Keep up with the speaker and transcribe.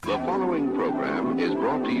following program is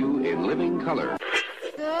brought to you in living color.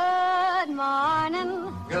 Good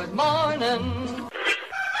morning. Good morning.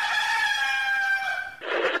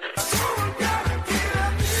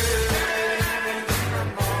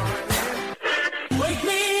 Wake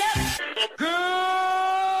me up.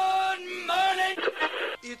 Good morning.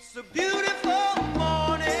 It's a beautiful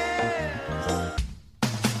morning.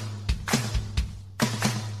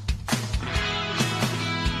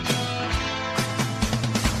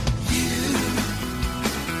 You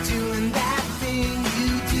doing that thing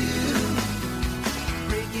you do,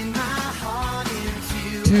 breaking my heart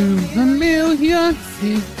into To a million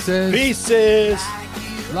pieces.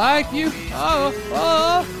 Like you,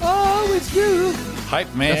 always do.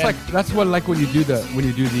 Hype man. That's what like when you do the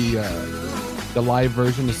live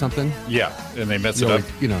version of something. Yeah, and they mess You it up.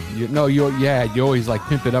 always, you always like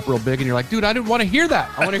pimp it up real big, and you're like, dude, I didn't want to hear that.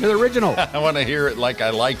 I want to hear the original. I want to hear it like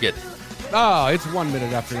I like it. Oh, it's 1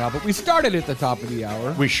 minute after now, but we started at the top of the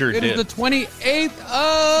hour. We sure did. It did. is the 28th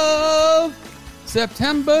of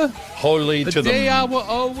September. Holy The to day I the... will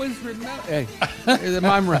always remember. Hey,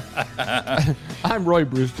 I'm Roy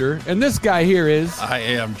Brewster, and this guy here is... I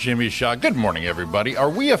am Jimmy Shaw. Good morning, everybody. Are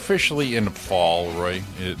we officially in fall, Roy?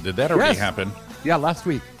 Did that already Yes. happen? Yeah, last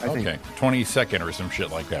week, I think. Okay, 22nd or some shit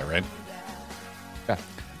like that, right? Yeah.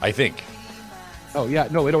 I think. Oh, yeah,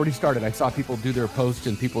 no, it already started. I saw people do their posts,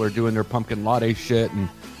 and people are doing their pumpkin latte shit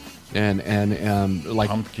and like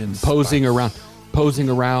Pumpkin posing spice. around,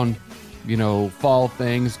 fall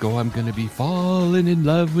things. I'm gonna be falling in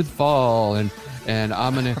love with fall, and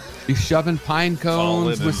I'm gonna be shoving pine cones Falling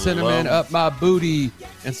with in cinnamon love. up my booty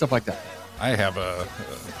and stuff like that. I have a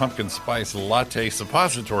pumpkin spice latte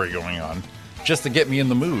suppository going on just to get me in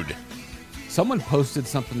the mood. Someone posted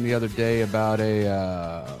something the other day about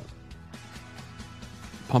a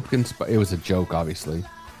pumpkin spice. It was a joke, obviously,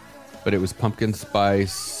 but it was pumpkin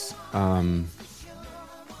spice. What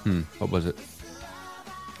was it?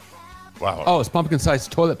 Wow. Oh, it's pumpkin spice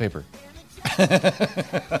toilet paper. That's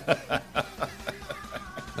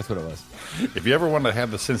what it was. If you ever want to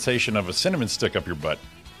have the sensation of a cinnamon stick up your butt,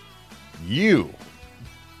 you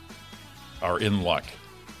are in luck.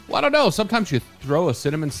 Well, I don't know. Sometimes you throw a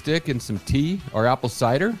cinnamon stick in some tea or apple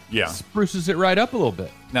cider. Yeah. Spruces it right up a little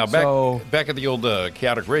bit. Now, back at the old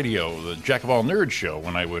Chaotic Radio, the Jack of All Nerds show,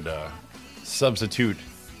 when I would substitute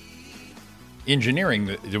engineering,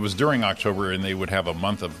 it was during October, and they would have a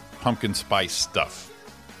month of pumpkin spice stuff.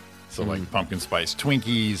 So, like pumpkin spice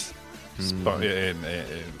Twinkies, and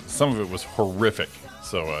some of it was horrific.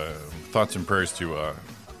 So, thoughts and prayers to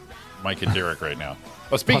Mike and Derek right now.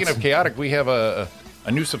 Well, speaking of chaotic, we have a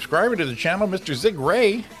new subscriber to the channel, Mr. Zig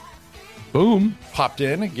Ray. Boom. Popped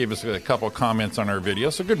in and gave us a couple of comments on our video.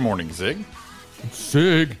 So, good morning, Zig.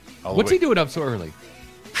 Sig. All the What's way- he doing up so early?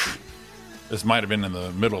 This might have been in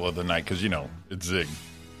the middle of the night because, it's Zig.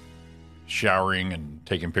 Showering and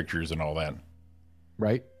taking pictures and all that.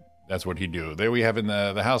 Right. That's what he do. There we have in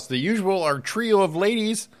the house the usual, our trio of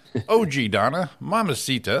ladies. OG Donna,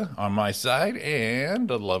 Mamacita on my side, and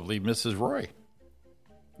the lovely Mrs. Roy.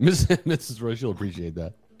 Mrs. Roy, she'll appreciate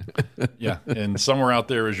that. Yeah, and somewhere out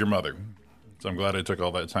there is your mother. So I'm glad I took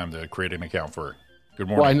all that time to create an account for her. Good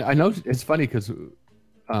morning. Well, I know it's funny because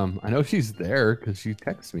I know she's there because she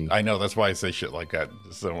texts me. I know, that's why I say shit like that.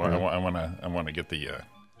 So I want to get the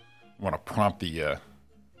prompt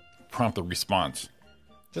the response.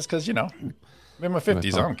 Just because, I'm in my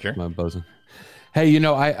 50s, I don't care. I'm buzzing. Hey,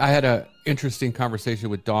 I had an interesting conversation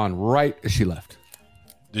with Dawn right as she left.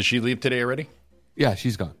 Did she leave today already? Yeah,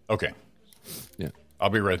 she's gone. Okay. Yeah. I'll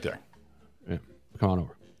be right there. Yeah. Come on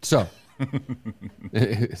over. So,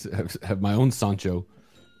 have my own Sancho.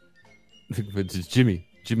 It's Jimmy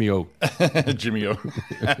O. Jimmy O.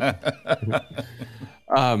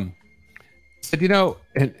 Said,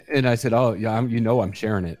 and I said, oh, yeah, I'm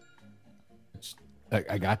sharing it.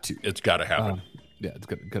 I got to. It's got to happen. Yeah, it's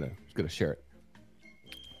gonna share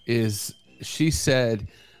it. She said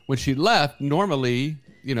when she left, normally,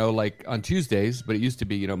 like on Tuesdays, but it used to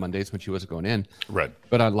be, Mondays when she wasn't going in. Right.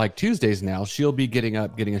 But on like Tuesdays now, she'll be getting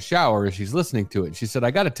up, getting a shower as she's listening to it. She said,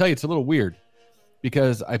 I got to tell you, it's a little weird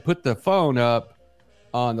because I put the phone up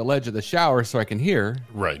on the ledge of the shower so I can hear.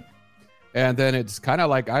 Right. And then it's kind of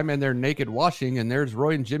like I'm in there naked washing, and there's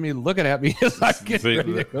Roy and Jimmy looking at me as I get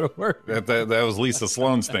ready to go to work. That was Lisa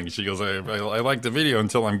Sloan's thing. She goes, I like the video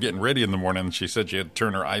until I'm getting ready in the morning. And she said she had to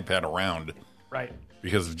turn her iPad around. Right.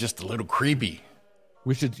 Because it's just a little creepy.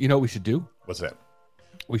 We should, what we should do? What's that?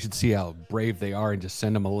 We should see how brave they are and just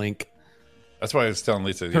send them a link. That's why I was telling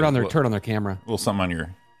Lisa. Turn on their camera. A little something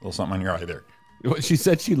on your eye there. She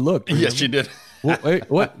said she looked. Yes, she did. Well, wait,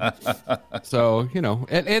 what? So,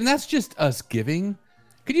 and that's just us giving.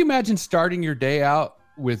 Could you imagine starting your day out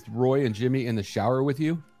with Roy and Jimmy in the shower with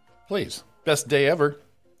you? Please. Best day ever.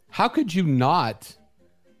 How could you not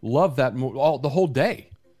love that the whole day?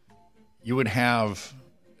 You would have,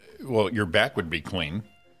 well, your back would be clean.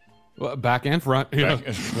 Well, back and front. You know.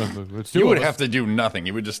 You would have to do nothing.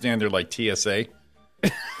 You would just stand there like TSA.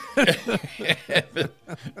 The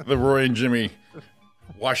Roy and Jimmy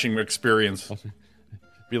washing experience.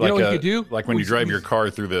 Be like what you do? Like when you drive your car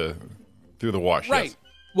through the wash. Right. Yes.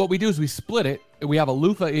 What we do is we split it. And we have a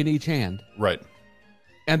loofah in each hand. Right.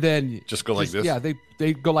 And then just go like this. Yeah,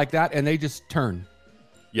 they go like that, and they just turn.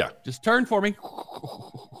 Yeah. Just turn for me.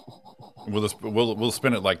 We'll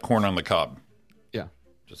spin it like corn on the cob. Yeah.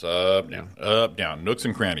 Just up, down, nooks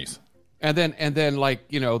and crannies. And then like,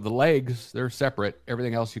 the legs, they're separate.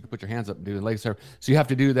 Everything else you can put your hands up and do. The legs are so you have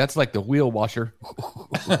to do that's like the wheel washer.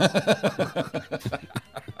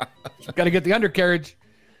 Got to get the undercarriage.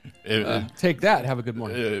 Take that. Have a good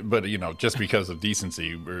morning. But just because of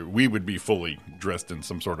decency, we would be fully dressed in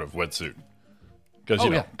some sort of wetsuit.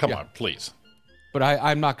 Because come on, please. But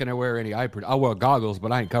I'm not going to wear any I'll wear goggles,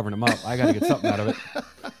 but I ain't covering them up. I got to get something out of it.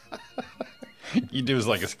 You do is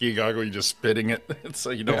like a ski goggle. You're just spitting it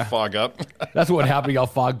so you don't fog up. That's what happened. Y'all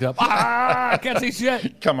fogged up. I can't see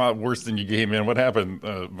shit. Come out worse than you came in. What happened?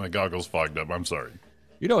 My goggles fogged up. I'm sorry.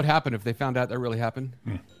 You know what happened if they found out that really happened?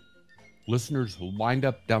 Listeners lined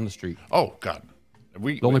up down the street. Oh, God.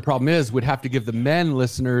 The only problem is we'd have to give the men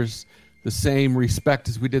listeners the same respect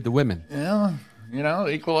as we did the women. Yeah,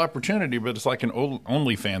 equal opportunity, but it's like an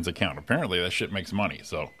OnlyFans account. Apparently that shit makes money,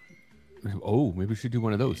 so. Oh, maybe we should do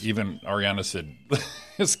one of those. Even Ariana said,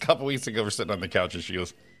 this a couple weeks ago, we're sitting on the couch, and she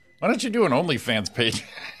goes, why don't you do an OnlyFans page?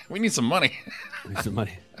 We need some money. We need some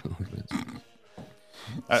money.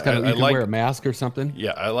 You can wear a mask or something.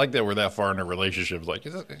 Yeah, I like that we're that far in a relationship. It's like,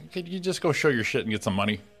 could you just go show your shit and get some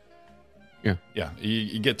money? Yeah. Yeah,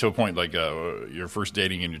 you get to a point like you're first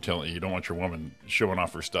dating and you don't want your woman showing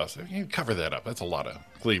off her stuff. So you cover that up. That's a lot of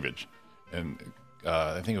cleavage. And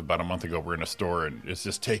I think about a month ago, we're in a store and it's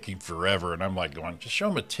just taking forever. And I'm like going, just show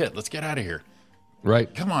him a tit. Let's get out of here.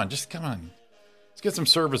 Right. Come on. Let's get some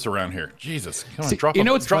service around here. Jesus. Come on. See,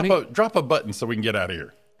 Drop a button so we can get out of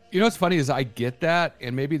here. You know what's funny is I get that,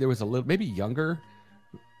 and maybe there was a little, maybe younger,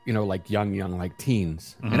 like young, like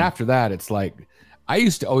teens. Mm-hmm. And after that, it's like, I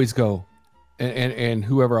used to always go, and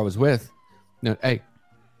whoever I was with, hey,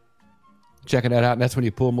 checking that out. And that's when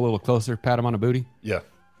you pull them a little closer, pat them on the booty. Yeah.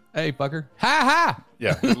 Hey, fucker. Ha ha.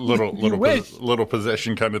 Yeah. Little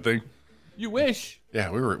possession kind of thing. You wish.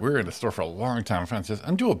 Yeah. We were in the store for a long time. My friend says,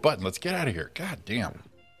 undo a button. Let's get out of here. God damn.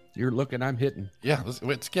 You're looking, I'm hitting. Yeah.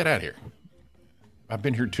 Let's get out of here. I've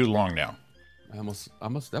been here too long now. I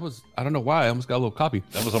don't know why. I almost got a little copy.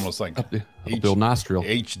 That was almost like Bill Nostril.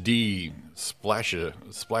 HD splash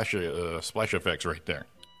effects right there.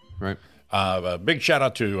 Right. A big shout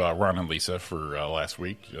out to Ron and Lisa for last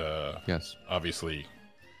week. Yes. Obviously,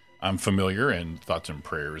 I'm familiar and thoughts and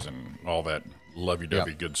prayers and all that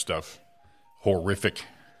lovey-dovey good stuff. Horrific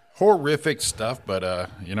stuff. But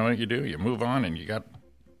you know what you do? You move on and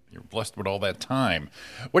you're blessed with all that time.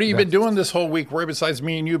 What have you been doing this whole week, Roy, besides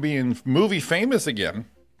me and you being movie famous again?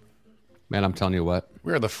 Man, I'm telling you what.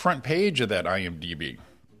 We're the front page of that IMDB.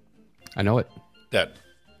 I know it. That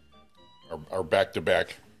our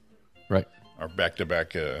back-to-back. Right. Our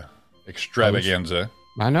back-to-back extravaganza.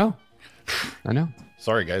 I know.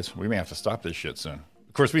 Sorry, guys. We may have to stop this shit soon.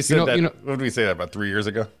 Of course, we said that. What did we say that about 3 years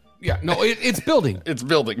ago? Yeah, no, it's building. It's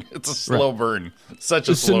building. It's a slow burn. Such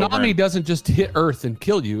a the slow burn. tsunami doesn't just hit Earth and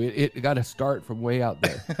kill you. It got to start from way out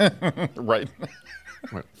there. Right.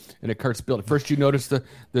 And it starts building. First, you notice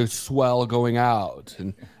the swell going out,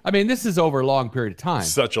 and I mean, this is over a long period of time.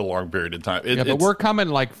 Such a long period of time. But we're coming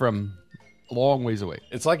like from a long ways away.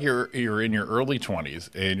 It's like you're in your early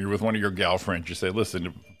 20s and you're with one of your gal friends. You say,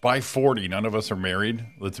 "Listen, by 40, none of us are married.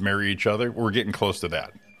 Let's marry each other." We're getting close to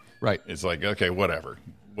that. Right. It's like, okay, whatever's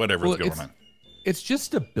going on. It's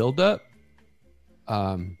just a buildup.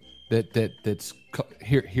 That's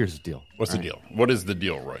here. Here's the deal. What's the deal? What is the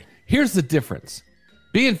deal, Roy? Here's the difference.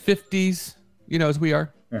 Being 50s, as we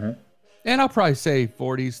are, and I'll probably say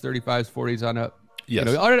 40s, 35s, 40s on up.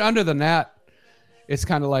 Yes. Under the that, it's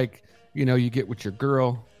kind of like, you get with your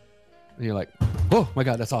girl, and you're like, oh my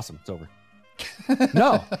God, that's awesome. It's over.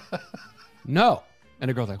 No. And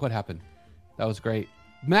the girl's like, what happened? That was great.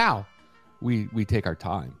 Now we take our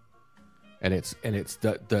time, and it's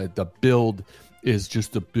the build is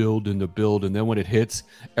just the build, and then when it hits,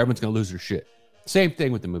 everyone's gonna lose their shit. Same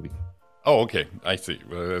thing with the movie. Oh, okay. I see.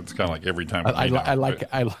 It's kind of like every time. I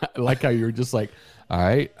like how you're just like, all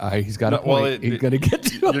right, he's got a point. Well, he's gonna get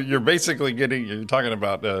to it. You're basically you're talking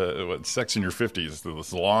about what, sex in your 50s.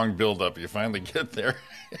 This long build-up. You finally get there.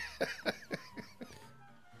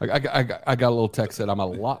 I got a little text that I'm a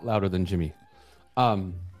lot louder than Jimmy.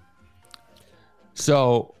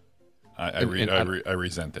 So I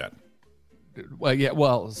resent that. Well, yeah.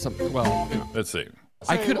 Well, Let's see.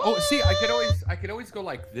 I could always go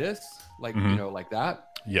like this, like like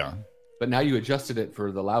that. Yeah. But now you adjusted it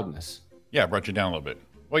for the loudness. Yeah, I brought you down a little bit.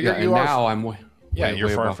 Well, now I'm you're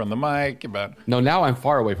far above. from the mic. Now I'm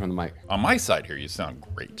far away from the mic. On my side here, you sound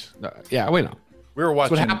great. Yeah, wait, no. We were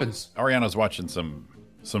watching. That's what happens. Ariana's watching some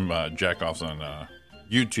jack-offs on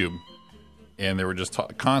YouTube, and they were just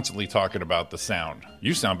constantly talking about the sound.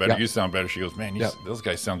 You sound better. Yeah. You sound better. She goes, man, those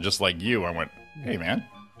guys sound just like you. I went, hey, man,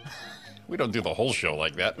 we don't do the whole show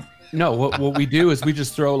like that. No, what we do is we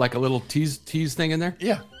just throw like a little tease thing in there.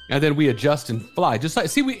 Yeah. And then we adjust and fly. Just like,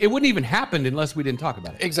 it wouldn't even happen unless we didn't talk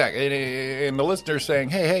about it. Exactly. And the listener's saying,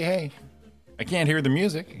 hey, I can't hear the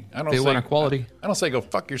music. They want a quality. I don't say go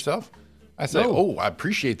fuck yourself. I say, I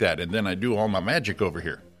appreciate that. And then I do all my magic over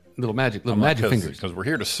here. Little magic fingers. Because we're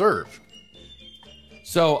here to serve.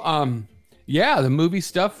 So, the movie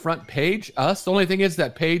stuff, front page, us. The only thing is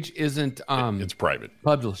that page isn't it's private.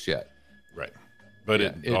 Published yet. Right. But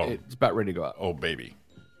it's about ready to go out. Oh, baby.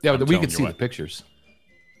 Yeah, but we can see the pictures.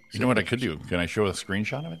 You know what I could do? Can I show a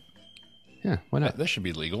screenshot of it? Yeah, why not? That should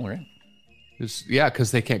be legal, right?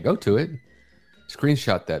 Because they can't go to it.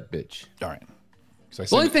 Screenshot that bitch. All right. The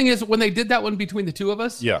only thing is, when they did that one between the two of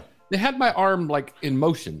us, they had my arm like in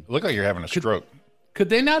motion. Look like you're having a stroke. Could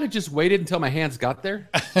they not have just waited until my hands got there?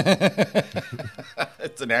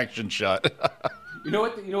 It's an action shot. You know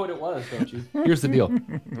what it was, don't you? Here's the deal.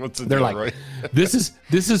 What's the They're deal, like, Roy?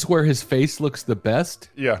 this is where his face looks the best.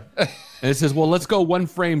 Yeah. And it says, well, let's go one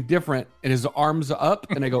frame different. And his arms up.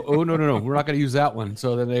 And I go, oh, no. We're not going to use that one.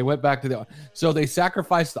 So then they went back to so they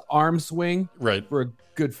sacrificed the arm swing for a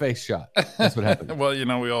good face shot. That's what happened.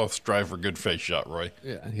 Well, we all strive for good face shot, Roy.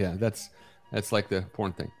 Yeah. That's like the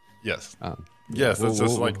porn thing. Yes. Yes, that's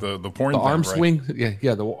just like the porn thing, arm right? swing.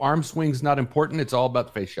 Yeah. The arm swing's not important. It's all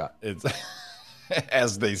about the face shot. It's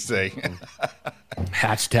as they say.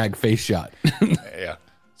 Hashtag face shot. Yeah.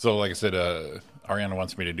 So like I said, Ariana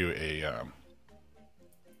wants me to do a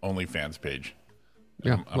OnlyFans page.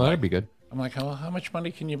 Yeah, that'd be good. I'm like, how much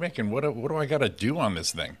money can you make, and what do I got to do on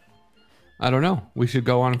this thing? I don't know. We should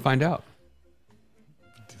go on and find out.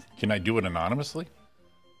 Can I do it anonymously?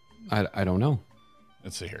 I don't know.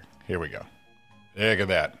 Let's see here. Here we go. Look at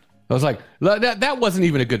that. I was like, that wasn't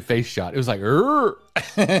even a good face shot. It was like, Here,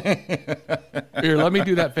 let me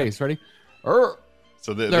do that face. Ready?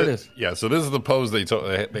 So there it is. Yeah, so this is the pose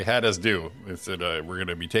they had us do. They said, we're going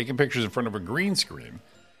to be taking pictures in front of a green screen.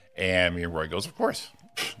 And me and Roy goes, of course.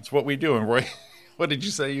 It's what we do. And Roy, what did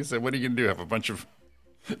you say? You said, what are you going to do? Have a bunch of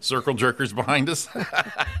circle jerkers behind us? You're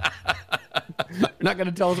not going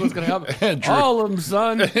to tell us what's going to happen. All of them,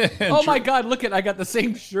 son. Oh, my God. Look I got the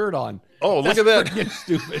same shirt on. Oh, look at that. That's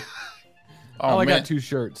stupid. I got two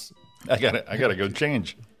shirts. I gotta go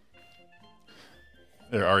change.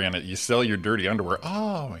 There, Ariana, you sell your dirty underwear.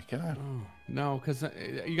 Oh my God. Oh, no, because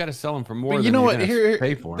you got to sell them for more But than you you're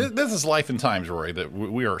pay for them. This is life and times, Roy, that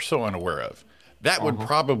we are so unaware of. That would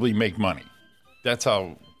probably make money. That's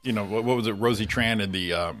how, what was it? Rosie Tran and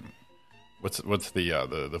the what's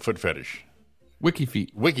the foot fetish?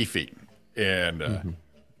 WikiFeet. And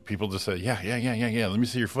people just say, yeah. Let me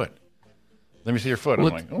see your foot. Well,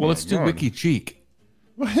 I'm like, let's do WikiCheek.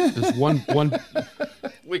 Just one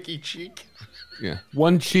WikiCheek. Yeah,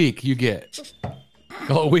 one cheek you get.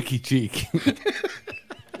 Oh, WikiCheek.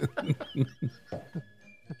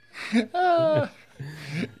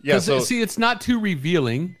 Yeah. So see, it's not too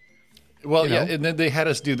revealing. Well, yeah, and then they had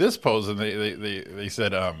us do this pose, and they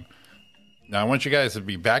said, now I want you guys to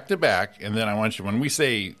be back to back, and then I want you, when we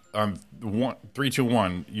say 3, 2,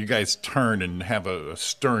 1, you guys turn and have a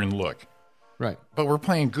stern look. Right. But we're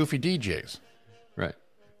playing goofy DJs. Right.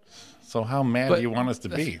 So how mad do you want us to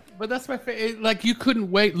be? But that's my favorite. Like, you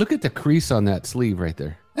couldn't wait. Look at the crease on that sleeve right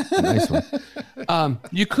there. Nice one.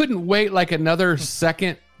 You couldn't wait like another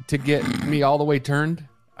second to get me all the way turned.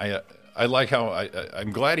 I like how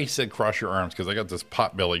I'm glad he said cross your arms, because I got this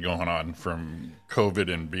pot belly going on from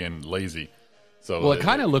COVID and being lazy. So well, it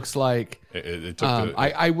kind of looks like it took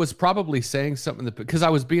I was probably saying something because I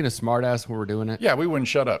was being a smartass when we were doing it. Yeah, we wouldn't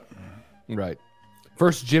shut up. Right.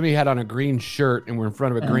 First, Jimmy had on a green shirt, and we're in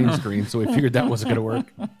front of a green screen, so we figured that wasn't going to work.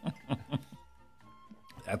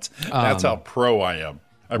 That's how pro I am.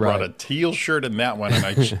 I brought a teal shirt in that one,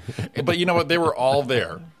 and but you know what? They were all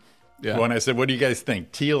there. Yeah. When I said, what do you guys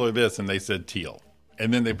think, teal or this? And they said teal.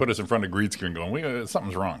 And then they put us in front of green screen going,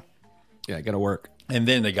 something's wrong. Yeah, it got to work. And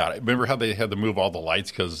then they got it. Remember how they had to move all the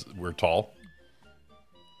lights because we're tall?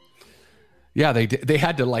 Yeah, they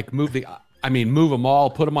had to like move them all,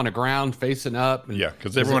 put them on the ground facing up. Yeah,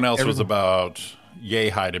 because everyone else was about yay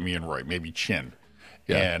high to me and Roy, maybe chin.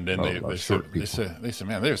 Yeah. And then they said,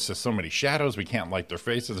 man, there's just so many shadows. We can't light their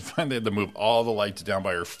faces. And finally, they had to move all the lights down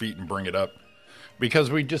by our feet and bring it up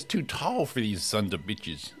because we're just too tall for these sons of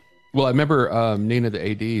bitches. Well, I remember Nina,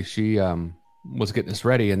 the AD, she was getting us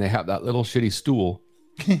ready, and they have that little shitty stool.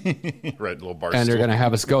 Right, little bar and stool. They're going to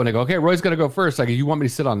have us go, and they go, okay, Roy's going to go first. Like, you want me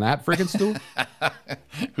to sit on that freaking stool?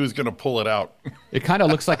 Who's going to pull it out? It kind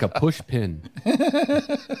of looks like a push pin.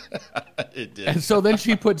 It did. And so then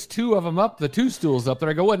she puts two of them up, the two stools up there.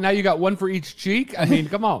 I go, what, now you got one for each cheek? I mean,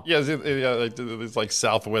 come on. Yeah, it's like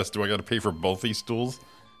Southwest. Do I got to pay for both these stools?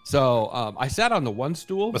 So I sat on the one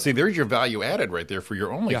stool. But see, there's your value added right there for your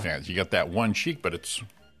OnlyFans. Yeah. You got that one cheek, but it's,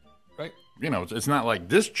 right. It's not like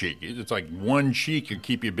this cheek. It's like one cheek can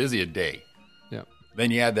keep you busy a day. Yeah. Then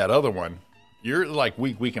you add that other one. You're like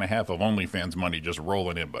week and a half of OnlyFans money just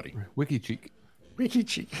rolling in, buddy. WikiCheek.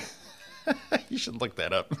 WikiCheek. You should look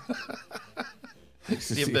that up.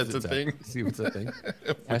 See if that's a thing. See if it's a thing.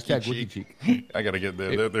 Hashtag WikiCheek. I got to get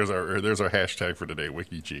there. There's our hashtag for today,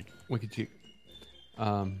 WikiCheek. WikiCheek.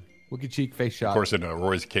 WikiCheek face shot. Of course, in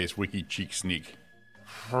Roy's case, WikiCheek sneak.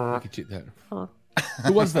 WikiCheek that.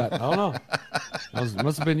 Who was that? I don't know.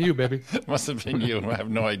 Must have been you, baby. Must have been you. I have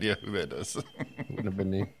no idea who that is. Wouldn't have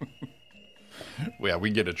been me. Well, yeah, we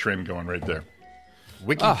get a trend going right there.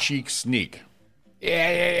 WikiCheek sneak.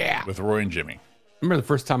 Yeah. With Roy and Jimmy. Remember the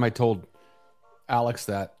first time I told Alex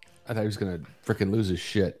that? I thought he was going to freaking lose his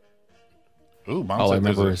shit. Ooh, Mom all said I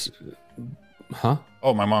remember is... Huh?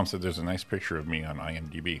 Oh, my mom said there's a nice picture of me on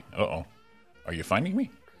IMDb. Uh-oh. Are you finding me?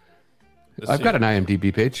 I've got an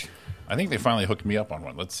IMDb page. I think they finally hooked me up on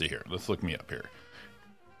one. Let's see here. Let's look me up here.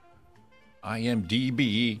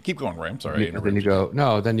 IMDb. Keep going, Ray. I'm sorry.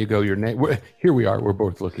 Then you go your name. Here we are. We're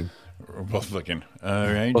both looking. We're both looking. All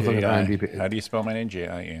right. Both looking at IMDb. How do you spell my name?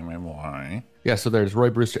 Jimmy. Yeah, so there's Roy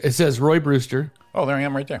Brewster. It says Roy Brewster. Oh, there I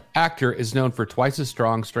am right there. Actor is known for Twice as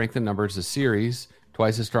Strong, Strength in Numbers, a series,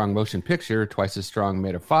 Twice as Strong Motion Picture, Twice as Strong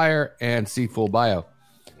Made of Fire, and see full bio.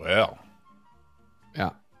 Well. Yeah.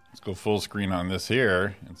 Let's go full screen on this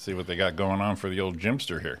here and see what they got going on for the old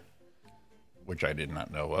Jimster here, which I did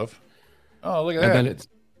not know of. Oh, look at that.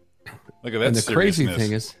 Look at that. And the crazy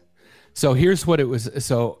thing is, so here's what it was.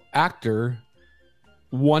 So actor,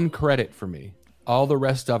 one credit for me. All the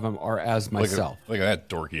rest of them are as myself. Look at that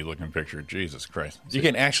dorky looking picture. Jesus Christ. You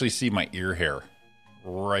can actually see my ear hair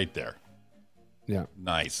right there. Yeah.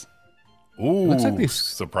 Nice. Ooh, looks like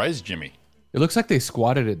surprise Jimmy. It looks like they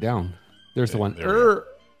squatted it down. There's the one.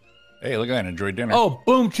 Hey, look at that. Enjoy dinner. Oh,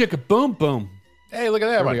 boom, chicka, boom, boom. Hey, look at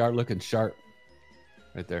that one. They are looking sharp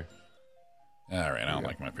right there. All right. I don't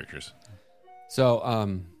like my pictures.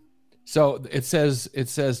 So, so it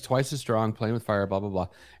says Twice as Strong, Playing with Fire, blah, blah, blah.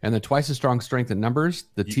 And the Twice as Strong Strength in Numbers,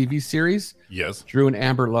 the TV series. Yes. Drew and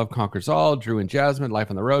Amber, Love Conquers All. Drew and Jasmine, Life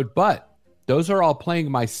on the Road. But those are all playing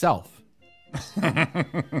myself.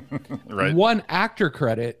 Right. One actor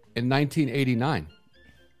credit in 1989.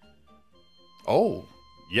 Oh,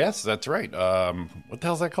 yes, that's right. What the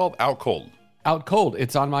hell's that called? Out Cold. Out Cold.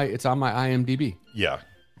 It's on my IMDb. Yeah.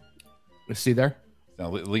 See there? Now,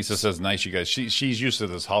 Lisa says, "Nice, you guys." She's used to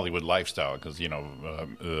this Hollywood lifestyle because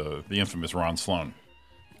the infamous Ron Sloan.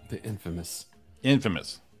 The infamous.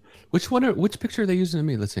 Which picture are they using of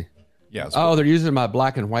me? Let's see. Yeah. Oh, they're using my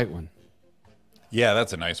black and white one. Yeah,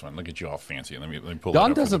 that's a nice one. Look at you all fancy. Let me pull.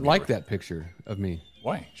 Dawn doesn't like that picture of me.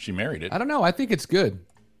 Why? She married it. I don't know. I think it's good.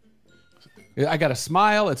 I got a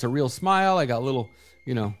smile. It's a real smile. I got a little,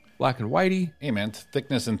 black and whitey. Hey, man,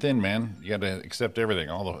 thickness and thin, man. You got to accept everything,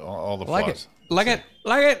 all the flaws. Like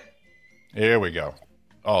it. There we go.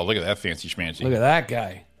 Oh, look at that fancy schmancy. Look at that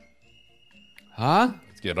guy. Huh?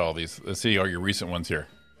 Let's get all these. Let's see all your recent ones here.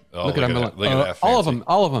 Oh, look at that. Look at that fancy.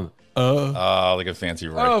 All of them. Look at fancy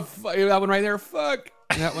Roy. Oh, that one right there. Fuck.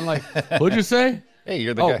 And that one what'd you say? Hey,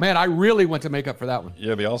 you're the guy. Oh, man, I really went to make up for that one.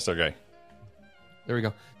 You're the all-star guy. There we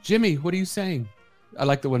go. Jimmy, what are you saying? I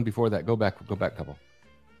like the one before that. Go back couple.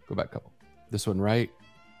 This one right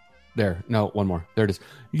there. No, one more. There it is.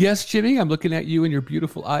 Yes, Jimmy, I'm looking at you and your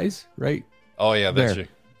beautiful eyes, right? Oh, yeah, that's you.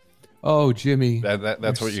 Oh, Jimmy.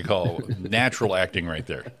 That's what you call natural acting right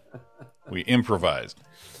there. We improvised.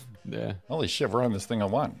 Yeah. Holy shit, we're on this thing a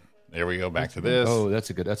lot. There we go. Back to this. Oh, that's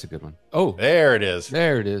a good one. Oh, there it is.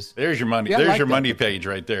 There's your money. Yeah, there's your money page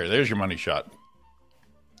right there. There's your money shot.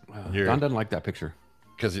 Don doesn't like that picture.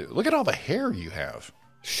 Because look at all the hair you have.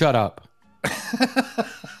 Shut up.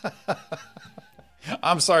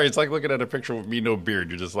 I'm sorry. It's like looking at a picture with me, no beard.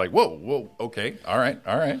 You're just like, whoa, okay, all right.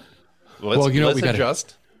 Let's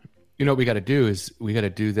adjust. You know what we got to do is we got to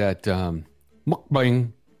do that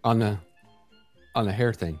mukbang on the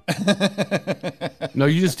hair thing. No,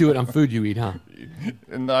 you just do it on food you eat, huh?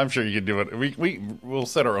 And I'm sure you can do it. We'll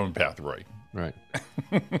set our own path, Roy. Right.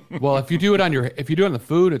 Well, if you do it on the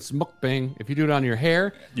food, it's mukbang. If you do it on your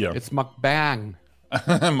hair, it's mukbang.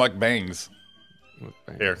 Mukbangs.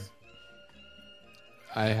 Hair.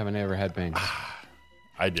 I haven't ever had bangs.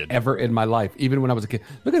 I did. Ever in my life, even when I was a kid.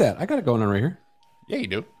 Look at that. I got it going on right here. Yeah, you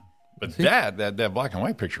do. But that black and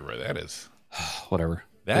white picture, right? That is whatever.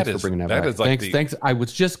 Thanks for bringing that back. Like thanks. I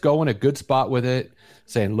was just going a good spot with it,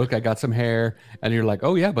 saying, "Look, I got some hair," and you're like,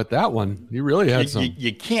 "Oh yeah, but that one, you really had some."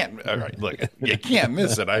 You can't. All right, look, you can't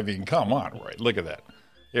miss it. I mean, come on, right? Look at that.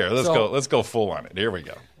 Here, let's go full on it. Here we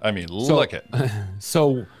go. I mean, look at.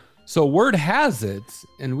 So word has it,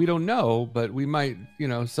 and we don't know, but we might,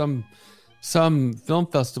 some film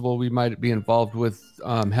festival we might be involved with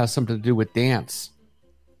has something to do with dance.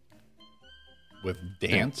 With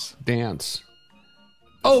dance? Dance.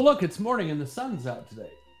 Oh, look, it's morning and the sun's out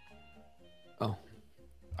today. Oh.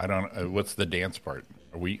 I don't what's the dance part?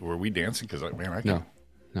 Were we dancing? Because, man, I can't.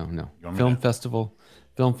 No. Film festival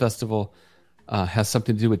has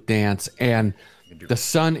something to do with dance, and the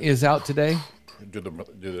sun is out today.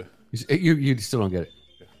 You still don't get it.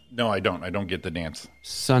 No, I don't. I don't get the dance.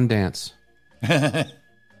 Sundance. That's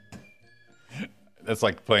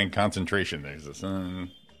like playing concentration. There's a sun.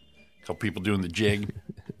 A couple people doing the jig.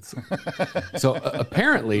 So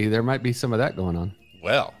apparently there might be some of that going on.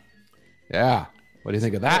 Well. Yeah. What do you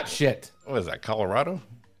think of that shit? What is that, Colorado?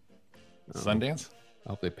 Sundance?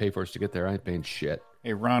 I hope they pay for us to get there. I ain't paying shit.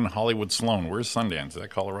 Hey, Ron Hollywood Sloan, where's Sundance? Is that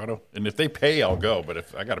Colorado? And if they pay, I'll go. But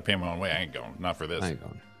if I got to pay my own way, I ain't going. Not for this. I ain't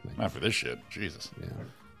going. Not for this shit. Jesus. Yeah.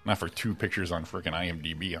 Not for 2 pictures on freaking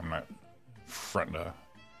IMDb. I'm not fronting a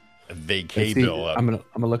vacay bill up. I'm gonna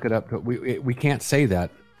look it up. We can't say that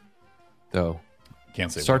though.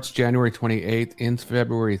 Can't say. Starts what? January 28th, ends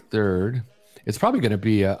February 3rd. It's probably going to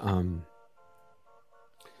be a. I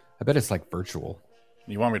bet it's like virtual.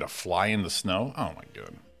 You want me to fly in the snow? Oh my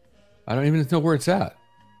god. I don't even know where it's at.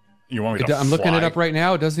 You want me to? I'm looking it up right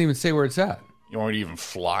now. It doesn't even say where it's at. You want me to even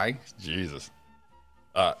fly? Jesus.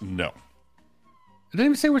 No. It doesn't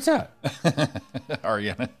even say where it's at.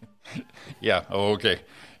 Ariana. Yeah. Oh, okay.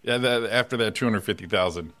 Yeah. After that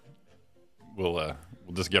 250,000, we'll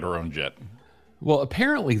just get our own jet. Well,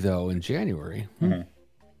 apparently though, in January,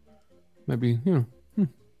 maybe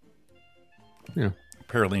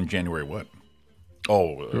Apparently in January, what?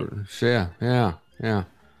 Oh. Yeah.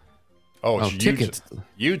 Oh, it's tickets.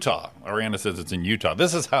 Utah. Ariana says it's in Utah.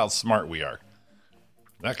 This is how smart we are.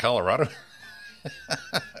 Not Colorado.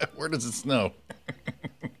 Where does it snow?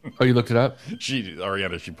 Oh, you looked it up?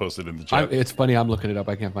 Ariana, she posted in the chat. It's funny. I'm looking it up.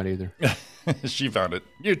 I can't find it either. She found it.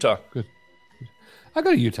 Utah. Good. I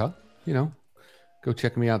go to Utah. Go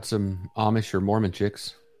check me out some Amish or Mormon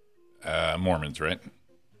chicks. Mormons, right?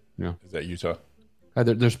 Yeah. Is that Utah?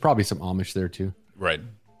 There's probably some Amish there too. Right.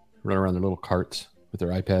 Run around their little carts with their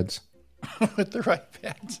iPads. With their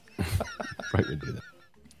iPads. Right, we do that.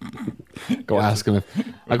 Go ask them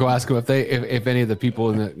if any of the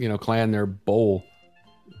people in the clan their bowl.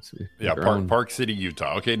 Yeah, Park City,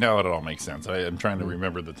 Utah. Okay, now it all makes sense. I'm trying to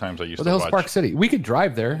remember the times I used to watch. What the hell's Park City? We could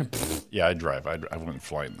drive there. Yeah, I'd drive. I wouldn't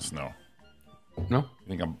fly in the snow. No?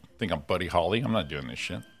 Think I'm Buddy Holly? I'm not doing this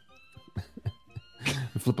shit.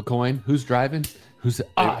 Flip a coin. Who's driving?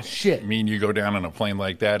 Shit. Me and you go down on a plane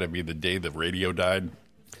like that, it'd be the day the radio died.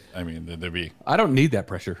 I mean, there'd be... I don't need that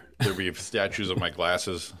pressure. There'd be statues of my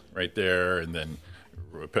glasses right there, and then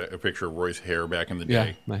a picture of Roy's hair back in the day.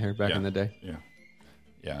 Yeah, my hair back in the day. Yeah.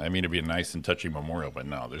 Yeah, I mean, it'd be a nice and touching memorial, but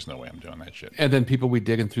no, there's no way I'm doing that shit. And then people we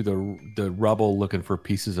digging through the rubble looking for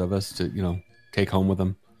pieces of us to, take home with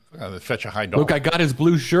them. Fetch a high dollar. Look, I got his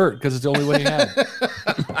blue shirt because it's the only one he had.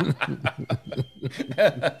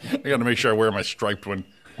 I got to make sure I wear my striped one.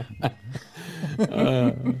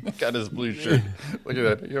 Got his blue shirt. Look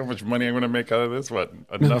at that. You know how much money I'm going to make out of this? What?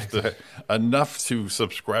 Enough to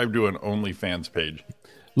subscribe to an OnlyFans page.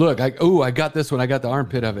 Look, I got this one. I got the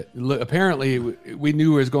armpit of it. Look, apparently, we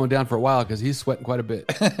knew it was going down for a while because he's sweating quite a bit.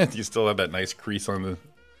 Do you still have that nice crease on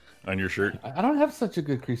your shirt? I don't have such a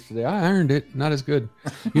good crease today. I ironed it. Not as good.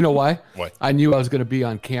 You know why? Why? I knew I was going to be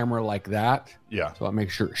on camera like that. Yeah. So I make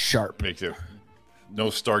sure it's sharp. Makes it no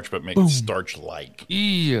starch, but make it starch-like.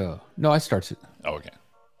 Yeah. No, I starch it. Oh, okay.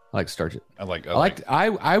 I like starch it.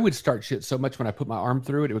 I would starch shit so much when I put my arm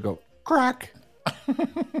through it, it would go crack.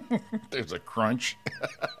 There's a crunch.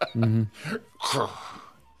 Mm-hmm.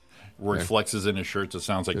 Where he flexes in his shirts, it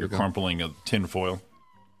sounds like you're crumpling a tin foil.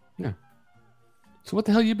 Yeah. So what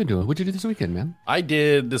the hell you been doing? What'd you do this weekend, man? I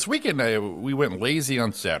did this weekend. We went lazy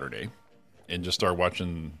on Saturday and just started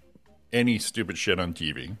watching any stupid shit on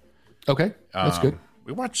TV. Okay, that's good.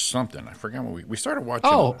 We watched something. I forgot what we started watching.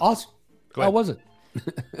 Oh, awesome. How was it?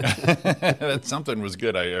 That something was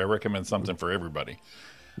good. I recommend something for everybody.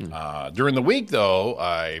 During the week, though,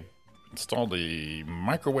 I installed a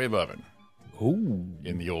microwave oven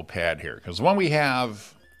in the old pad here. Because the one we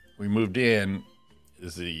moved in,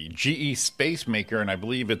 is the GE Space Maker, and I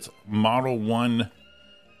believe it's Model 1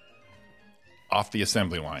 off the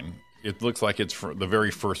assembly line. It looks like it's for the very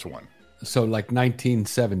first one. So like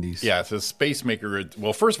 1970s. Yeah, it's a Space Maker.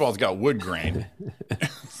 Well, first of all, it's got wood grain.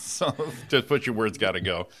 So just put you where it's got to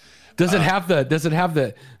go. Does it have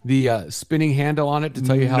the spinning handle on it to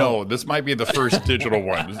tell you how? No, this might be the first digital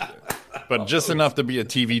one, but just enough to be a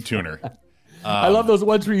TV tuner. I love those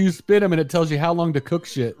ones where you spin them and it tells you how long to cook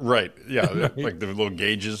shit. Right. Yeah. Like the little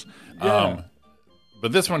gauges. Yeah.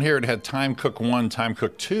 But this one here, it had time cook 1, time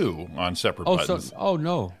cook 2 on separate buttons.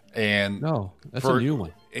 No. And no, that's a new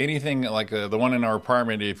one. Anything like the one in our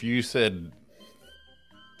apartment, if you said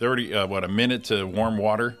 30, a minute to warm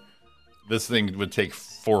water, this thing would take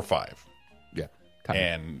 4 or 5. Yeah.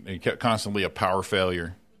 And it kept constantly a power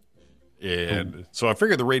failure. And so I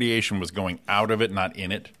figured the radiation was going out of it, not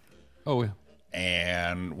in it. Oh, yeah.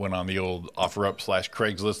 And went on the old OfferUp /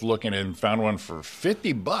 Craigslist looking and found one for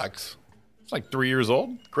 $50. It's like 3 years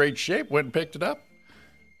old. Great shape. Went and picked it up.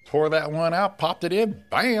 Tore that one out. Popped it in.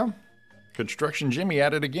 Bam. Construction Jimmy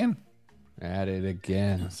at it again. At it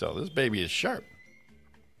again. So this baby is sharp.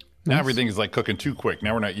 Now everything is like cooking too quick.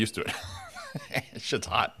 Now we're not used to it. Shit's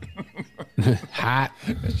hot. Hot.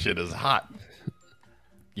 That shit is hot.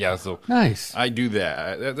 Yeah, so nice. I do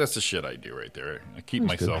that. That's the shit I do right there. I keep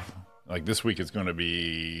myself... Good. Like this week, it's going to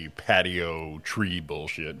be patio tree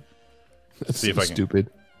bullshit. That's see if I can, stupid.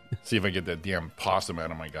 See if I get that damn possum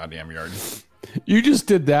out of my goddamn yard. You just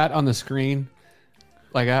did that on the screen.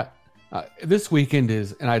 Like this weekend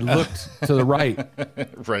is, and I looked to the right.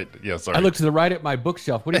 Right. Yeah. Sorry. I looked to the right at my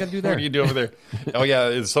bookshelf. What do you got to do there? What do you do over there? Oh yeah,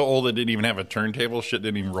 it's so old it didn't even have a turntable. Shit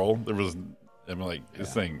didn't even roll. I'm like,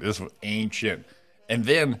 this was ancient. And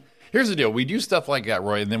then here's the deal: we do stuff like that,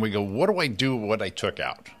 Roy, and then we go, what do I do with what I took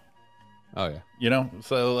out? Oh yeah,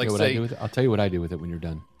 so like I'll tell you what I do with it when you're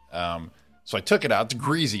done. So I took it out. It's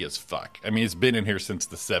greasy as fuck. I mean, it's been in here since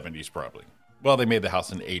the 70s probably. Well, they made the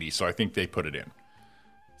house in the 80s, so I think they put it in.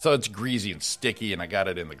 So it's greasy and sticky, and I got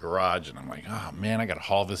it in the garage, and I'm like, oh man, I got to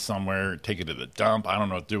haul this somewhere, take it to the dump. I don't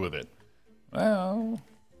know what to do with it. Well,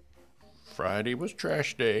 Friday was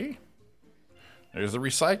trash day. There's a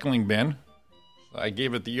recycling bin. I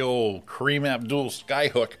gave it the old Kareem Abdul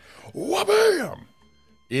skyhook. Wha-bam!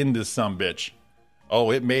 Into some bitch. Oh,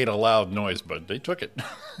 it made a loud noise, but they took it.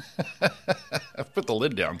 I put the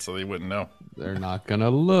lid down so they wouldn't know. They're not going to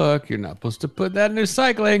look. You're not supposed to put that in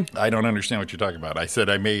recycling. I don't understand what you're talking about. I said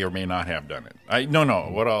I may or may not have done it. No.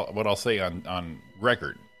 What I'll say on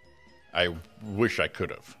record, I wish I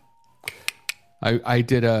could have. I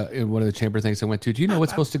did in one of the chamber things I went to. Do you know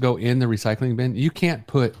what's supposed to go in the recycling bin? You can't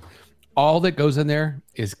put, all that goes in there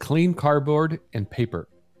is clean cardboard and paper.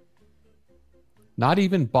 Not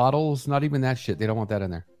even bottles, not even that shit. They don't want that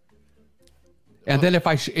in there. And then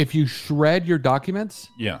if you shred your documents,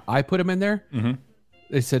 I put them in there. Mm-hmm.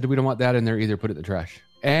 They said, we don't want that in there either. Put it in the trash.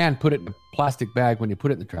 And put it in a plastic bag when you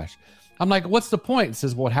put it in the trash. I'm like, what's the point? It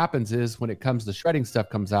says, what happens is when it comes, the shredding stuff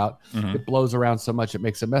comes out, it blows around so much it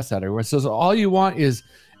makes a mess out of it. So all you want is,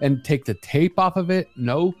 and take the tape off of it,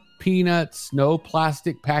 no peanuts, no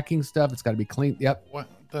plastic packing stuff. It's got to be clean. Yep. What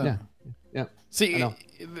the? Yeah. See,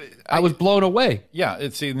 I was blown away. Yeah,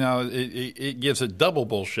 it gives a double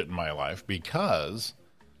bullshit in my life because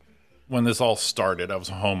when this all started, I was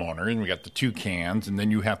a homeowner and we got the 2 cans, and then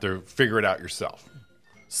you have to figure it out yourself.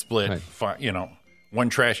 Split, one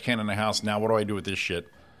trash can in the house. Now what do I do with this shit?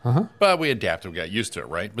 But we adapted, we got used to it,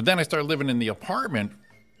 right? But then I started living in the apartment.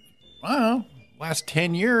 I don't know, last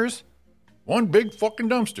 10 years, one big fucking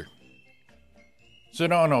dumpster. So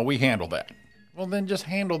no, we handle that. Well, then just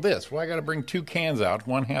handle this. Well, I got to bring 2 cans out,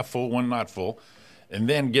 one half full, one not full, and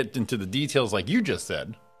then get into the details like you just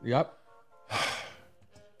said. Yep.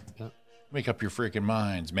 Make up your freaking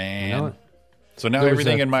minds, man. So now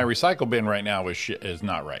everything in my recycle bin right now is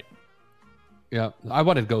not right. Yeah, I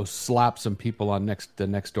wanted to go slap some people on the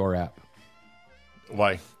Nextdoor app.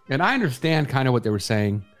 Why? And I understand kind of what they were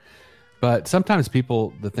saying, but sometimes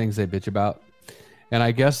people, the things they bitch about, and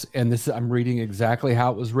I guess, and this I'm reading exactly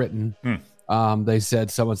how it was written.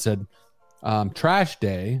 Someone said, trash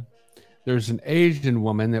day. there's an Asian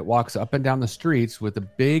woman that walks up and down the streets with a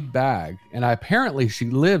big bag, and apparently she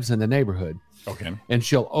lives in the neighborhood. Okay. And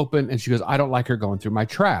she'll open, and she goes, I don't like her going through my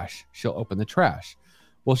trash. She'll open the trash.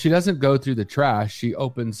 Well, she doesn't go through the trash. She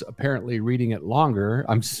opens, apparently reading it longer.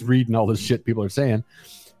 I'm just reading all this shit people are saying.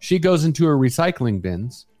 She goes into her recycling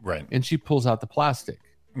bins. Right. And she pulls out the plastic.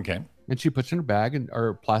 Okay. And she puts it in her bag,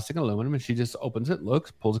 or plastic and aluminum, and she just opens it,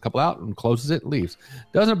 looks, pulls a couple out, and closes it and leaves.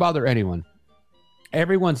 Doesn't bother anyone.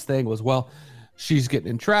 Everyone's thing was, well, she's getting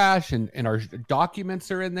in trash, and our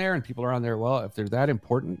documents are in there, and people are on there. Well, if they're that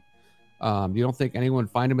important, you don't think anyone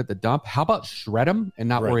would find them at the dump? How about shred them and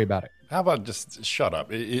not worry about it? How about just shut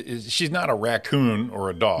up? She's not a raccoon or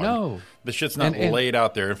a dog. No. The shit's not laid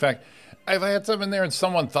out there. In fact, if I had something there and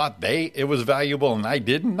someone thought it was valuable and I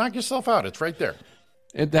didn't, knock yourself out. It's right there.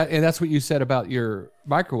 And that's what you said about your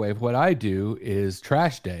microwave. What I do is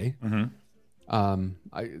trash day.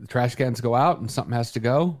 The trash cans go out and something has to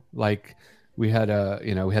go. Like we had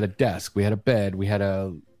a desk, we had a bed, we had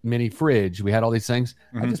a mini fridge, we had all these things.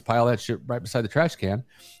 I just pile that shit right beside the trash can,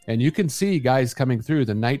 and you can see guys coming through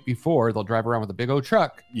the night before. They'll drive around with a big old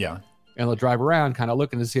truck. Yeah. And they'll drive around kind of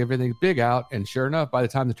looking to see if everything's big out. And sure enough, by the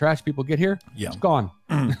time the trash people get here, it's gone.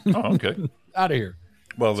 Oh, okay. Out of here.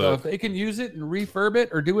 Well, so if they can use it and refurb it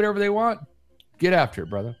or do whatever they want, get after it,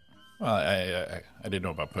 brother. Well, I didn't know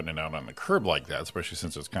about putting it out on the curb like that, especially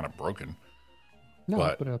since it's kind of broken. No,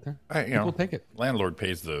 but put it out there. People take it. Landlord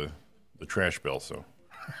pays the trash bill, so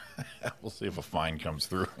we'll see if a fine comes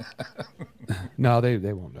through. No, they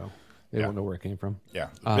won't know. They won't know where it came from. Yeah,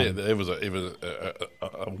 it was a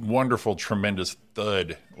wonderful, tremendous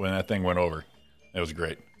thud when that thing went over. It was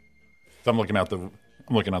great. So I'm looking out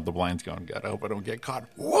the blinds, going, God, I hope I don't get caught.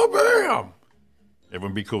 Whoa, bam!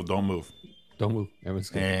 Everyone, be cool. Don't move. Don't move. Everyone's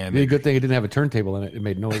good. And a good thing it didn't have a turntable in it. It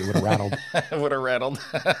made noise. It would have rattled. It would have rattled.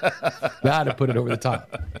 Now to put it over the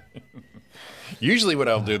top. Usually, what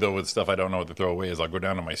I'll do though with stuff I don't know what to throw away is I'll go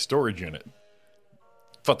down to my storage unit,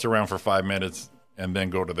 futz around for 5 minutes, and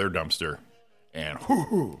then go to their dumpster and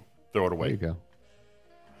throw it away. There you go.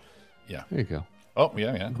 Yeah. There you go. Oh,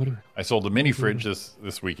 yeah. I sold a mini fridge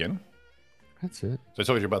this weekend. That's it. So I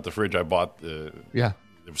told you about the fridge I bought. Yeah.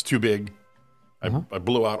 It was too big. I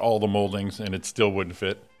blew out all the moldings, and it still wouldn't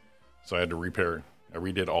fit. So I had to repair it. I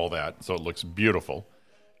redid all that, so it looks beautiful.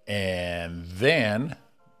 And then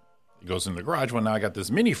it goes in the garage. Well, now I got this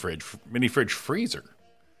mini fridge freezer.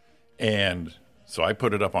 And so I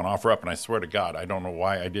put it up on OfferUp, and I swear to God, I don't know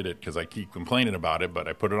why I did it because I keep complaining about it, but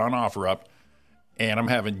I put it on OfferUp, and I'm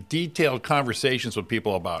having detailed conversations with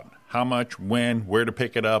people about how much, when, where to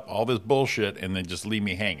pick it up, all this bullshit, and then just leave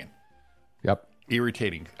me hanging. Yep.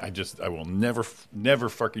 Irritating. I will never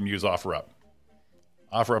fucking use OfferUp.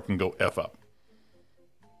 OfferUp can go F up.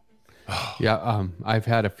 Yeah, I've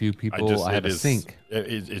had a few people. I have a sink.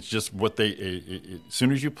 It's just what as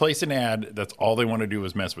soon as you place an ad, that's all they want to do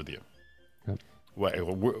is mess with you. Yep.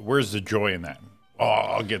 Where's the joy in that? Oh,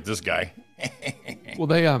 I'll get this guy.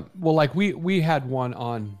 Well, like we had one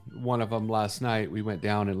on one of them last night. We went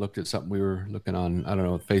down and looked at something we were looking on, I don't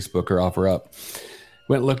know, Facebook or OfferUp.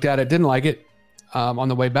 Went and looked at it, didn't like it. On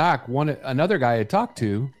the way back, another guy I had talked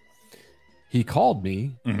to, he called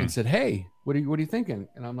me and said, "Hey, what are you thinking?"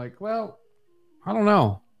 And I'm like, "Well, I don't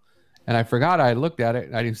know." And I forgot I looked at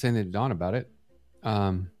it. I didn't say anything to Don about it.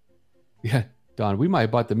 Yeah, Don, we might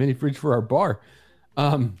have bought the mini fridge for our bar.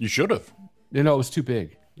 You should have. It was too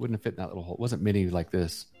big. Wouldn't have fit in that little hole. It wasn't mini like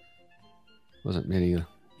this. It wasn't mini.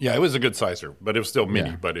 Yeah, it was a good sizer, but it was still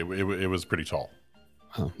mini, but it was pretty tall.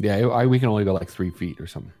 Yeah, we can only go like 3 feet or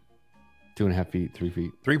something. 2.5 feet, 3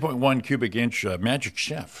 feet. 3.1 cubic inch Magic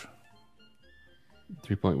Chef.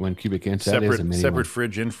 3.1 cubic inch. That is a mini separate one.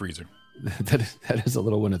 Fridge and freezer. that is a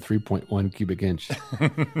little one, a 3.1 cubic inch.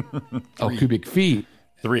 Cubic feet.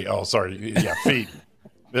 3. Oh, sorry. Yeah, feet.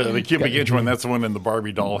 The cubic inch one, that's the one in the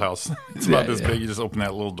Barbie dollhouse. It's about this big. You just open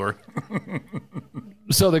that little door.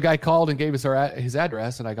 So the guy called and gave us his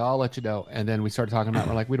address, and I go, I'll let you know. And then we started talking about it.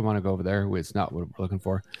 We're like, we don't want to go over there. It's not what we're looking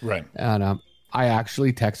for. Right. And I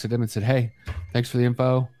actually texted him and said, "Hey, thanks for the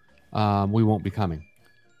info. We won't be coming."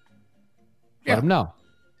 Let him know.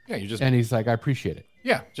 Yeah, and he's like, "I appreciate it."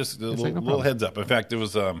 Yeah, just a little heads up. In fact, it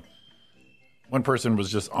was one person was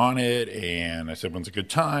just on it, and I said, "When's a good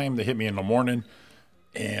time?" They hit me in the morning,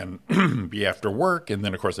 and be after work. And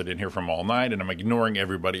then, of course, I didn't hear from them all night, and I'm ignoring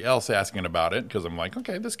everybody else asking about it because I'm like,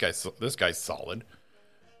 "Okay, this guy's solid."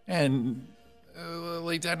 And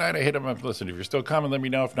late that night, I hit him up. Listen, if you're still coming, let me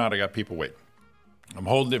know. If not, I got people waiting. I'm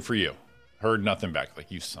holding it for you. Heard nothing back.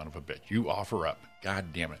 Like, you son of a bitch. You OfferUp.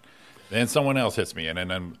 God damn it. Then someone else hits me, and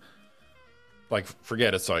then I'm like,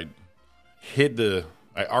 forget it. So I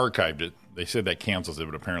archived it They said that cancels it,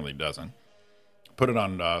 but apparently doesn't. Put it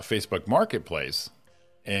on Facebook Marketplace,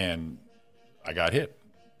 and I got hit.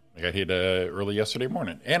 I got hit early yesterday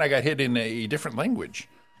morning, and I got hit in a different language.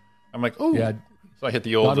 I'm like, oh, yeah. So I hit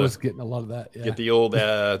the old. I was getting a lot of that. Yeah. Hit the old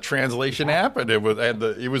translation app, and it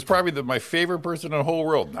was probably my favorite person in the whole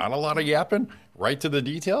world. Not a lot of yapping, right to the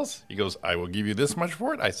details. He goes, "I will give you this much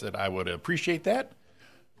for it." I said, "I would appreciate that."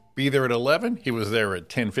 Be there at 11. He was there at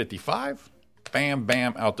 10:55. Bam,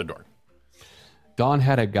 bam, out the door. Dawn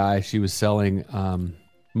had a guy. She was selling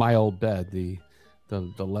my old bed, the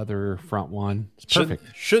leather front one. It's perfect.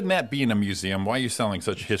 Shouldn't that be in a museum? Why are you selling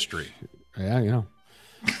such history? Yeah, you know.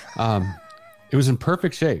 It was in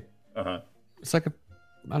perfect shape. It's like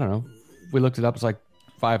I don't know. We looked it up. It's like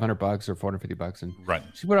 $500 or $450, and right.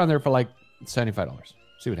 She put it on there for like $75.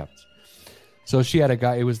 See what happens. So she had a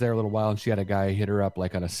guy. It was there a little while, and she had a guy hit her up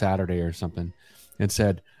like on a Saturday or something, and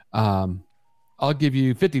said, "I'll give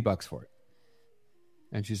you $50 for it."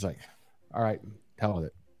 And she's like, "All right, hell with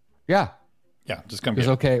it." Yeah, just come.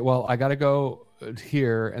 Okay, well, I got to go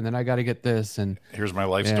here, and then I got to get this, and here's my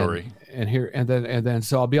life story, and then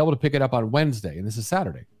so I'll be able to pick it up on Wednesday, and this is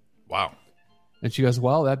Saturday. Wow. And she goes,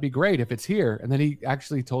 "Well, that'd be great if it's here." And then he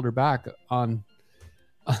actually told her back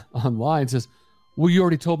online, says, "Well, you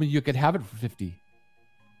already told me you could have it for $50.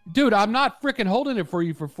 Dude, I'm not freaking holding it for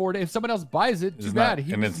you for 4 days. If someone else buys it, too bad.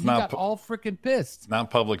 He got all freaking pissed. It's not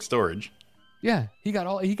public storage. Yeah, he got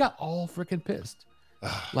all freaking pissed.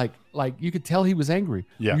 like you could tell he was angry.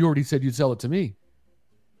 Yeah. You already said you'd sell it to me.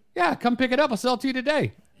 Yeah, come pick it up. I'll sell it to you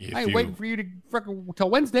today. I ain't waiting for you to freaking till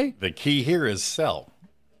Wednesday. The key here is sell.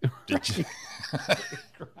 Did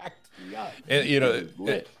and, you know,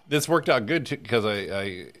 this worked out good because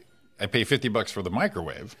I pay $50 for the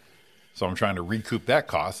microwave, so I'm trying to recoup that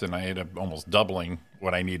cost, and I ended up almost doubling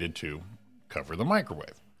what I needed to cover the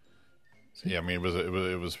microwave. So, yeah, I mean it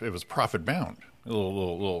was profit bound.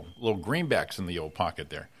 Little greenbacks in the old pocket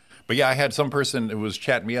there. But yeah, I had some person who was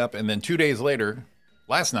chatting me up, and then 2 days later,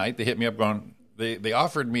 last night, they hit me up going, they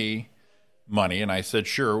offered me money, and I said,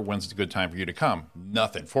 sure, when's a good time for you to come?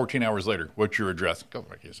 Nothing. 14 hours later, what's your address? Go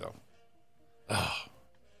fuck yourself. Oh,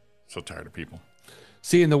 so tired of people.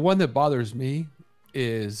 See, and the one that bothers me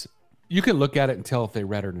is you can look at it and tell if they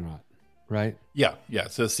read it or not, right? Yeah.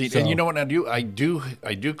 So and you know what I do? I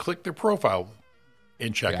do click their profile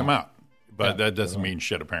and check them out, but that doesn't mean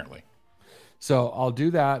shit apparently. So I'll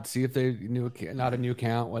do that, see if they not a new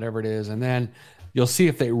account, whatever it is, and then you'll see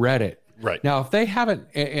if they read it. Right. Now, if they haven't,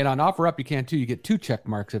 and on OfferUp you can too, you get 2 check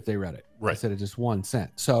marks if they read it, right, instead of just 1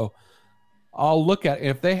 cent. So I'll look at it.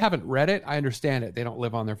 If they haven't read it, I understand it. They don't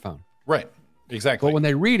live on their phone. Right. Exactly. But when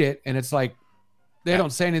they read it and it's like they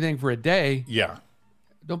don't say anything for a day. Yeah.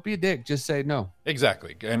 Don't be a dick. Just say no.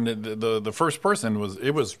 Exactly. And the first person was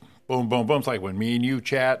boom, boom, boom. It's like when me and you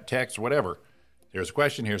chat, text, whatever. Here's a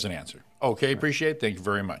question. Here's an answer. Okay. Appreciate it. Thank you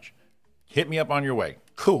very much. Hit me up on your way.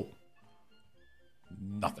 Cool.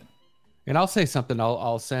 Nothing. And I'll say something.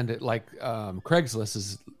 I'll send it like Craigslist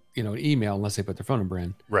is, an email unless they put their phone number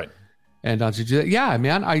in. Right. And I'll just do that. Yeah,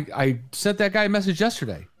 man. I sent that guy a message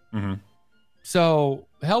yesterday. Mm-hmm. So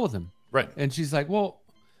hell with him. Right. And she's like, well,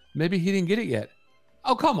 maybe he didn't get it yet.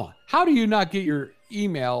 Oh, come on. How do you not get your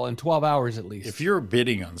email in 12 hours at least? If you're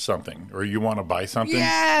bidding on something or you want to buy something,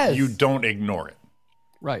 yes, you don't ignore it.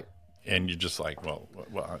 Right. And you're just like, no,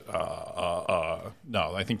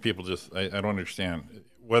 I think people just, I don't understand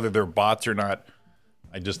whether they're bots or not.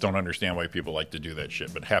 I just don't understand why people like to do that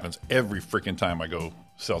shit. But it happens every freaking time I go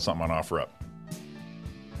sell something on OfferUp.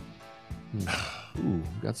 Ooh,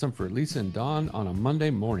 got some for Lisa and Dawn on a Monday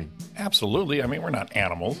morning. Absolutely. I mean, we're not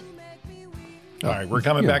animals. All right, we're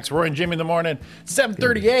coming back. So Roy and Jimmy in the morning,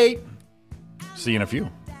 7:38. See you in a few.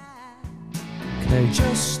 Okay.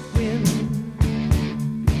 Just when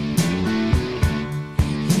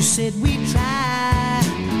you said we try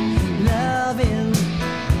loving,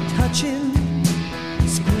 touching,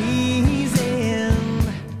 squeezing.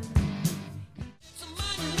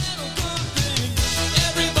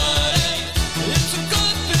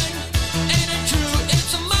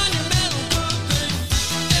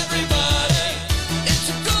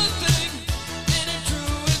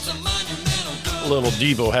 Little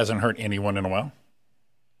Devo hasn't hurt anyone in a while.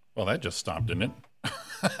 Well, that just stopped, didn't it?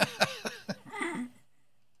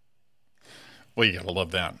 Well, you gotta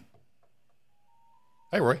love that.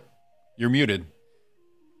 Hey, Roy, you're muted.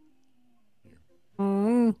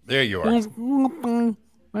 There you are. I'm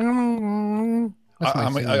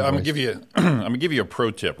gonna give you. I'm gonna give you a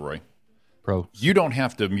pro tip, Roy. Pro. You don't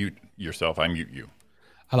have to mute yourself. I mute you.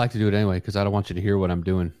 I like to do it anyway because I don't want you to hear what I'm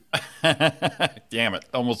doing. Damn it!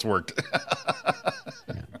 Almost worked.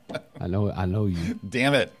 Yeah. I know you.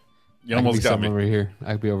 Damn it! You almost got me. Over here.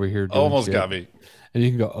 I'd be over here. Doing Almost shit. got me. And you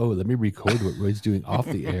can go, oh, let me record what Roy's doing off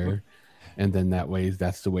the air. And then that way,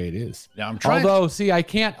 that's the way it is. Yeah, I'm trying. Although, see, I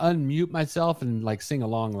can't unmute myself and like sing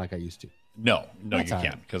along like I used to. No, That's you all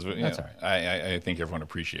can't. right. Because That's all right. I think everyone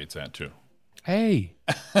appreciates that too. Hey,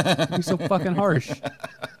 you're so fucking harsh.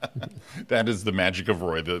 That is the magic of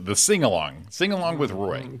Roy. The sing along with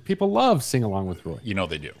Roy. People love sing along with Roy. You know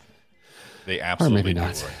they do. They absolutely Or maybe do.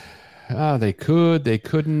 not. Roy. They could, they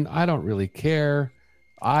couldn't. I don't really care.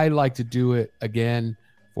 I like to do it again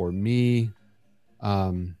for me,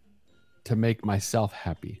 to make myself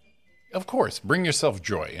happy. Of course, bring yourself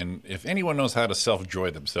joy. And if anyone knows how to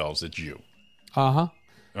self-joy themselves, it's you. Uh-huh.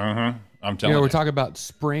 I'm telling you. We're talking about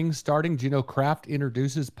spring starting. Do you know Kraft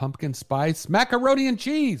introduces pumpkin spice macaroni and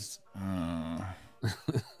cheese? Why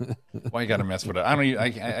you got to mess with it?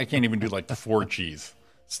 I can't even do like the 4 cheese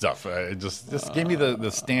stuff. Just give me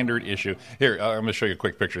the standard issue. Here, I'm going to show you a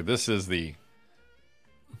quick picture. This is the.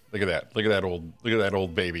 Look at that. Look at that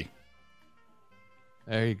old baby.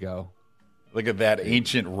 There you go. Look at that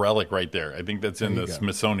ancient relic right there. I think that's in the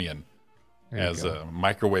Smithsonian as a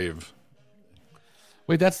microwave.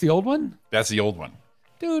 Wait, that's the old one? That's the old one.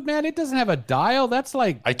 Dude, man, it doesn't have a dial. That's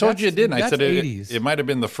like... I told you it didn't. I said 80s. it might have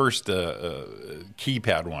been the first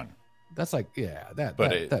keypad one. That's like, yeah.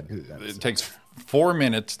 It takes 4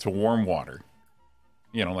 minutes to warm water.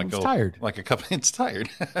 You know, like it's tired. Like a cup. It's tired.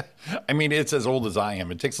 I mean, it's as old as I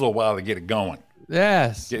am. It takes a little while to get it going.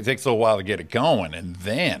 Yes. It takes a little while to get it going, and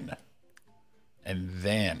then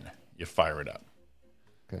you fire it up.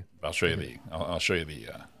 Okay. I'll show you I'll show you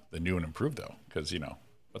the new and improved though, because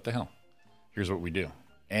what the hell? Here's what we do.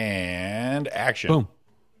 And action. Boom.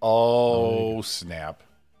 Oh, snap.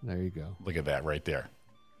 There you go. Look at that right there.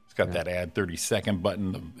 It's got that add 30-second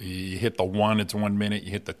button. You hit the 1, it's 1 minute.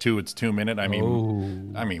 You hit the 2, it's 2 minutes. I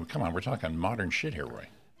mean, come on, we're talking modern shit here, Roy.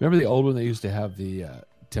 Remember the old one that used to have the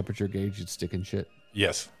temperature gauge you'd stick in shit?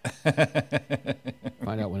 Yes.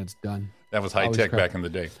 Find out when it's done. That was high tech back in the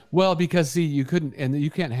day. Well, because see, you couldn't, and you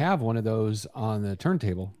can't have one of those on the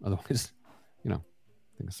turntable, otherwise,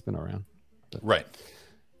 things spin around. But. Right.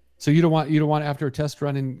 So you don't want after a test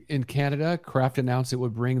run in Canada, Kraft announced it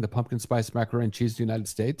would bring the pumpkin spice macaroni and cheese to the United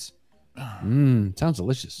States. Sounds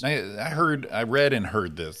delicious. I read and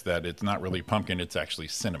heard this, that it's not really pumpkin, it's actually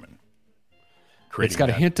cinnamon. It's got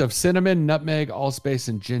a hint of cinnamon, nutmeg, allspice,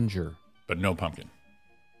 and ginger. But no pumpkin.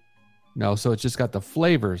 No, so it's just got the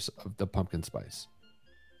flavors of the pumpkin spice.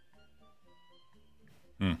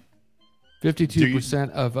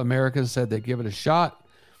 52% of Americans said they'd give it a shot.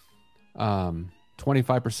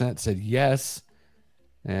 25% said yes.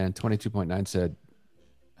 And 22.9% said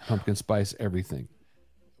pumpkin spice everything.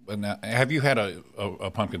 But now, have you had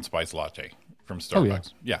a pumpkin spice latte from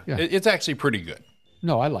Starbucks? Oh, yeah. It's actually pretty good.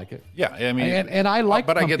 No, I like it. Yeah, I mean, and I like,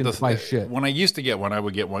 but pumpkin I get spice shit. When I used to get one, I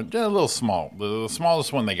would get one a little small, the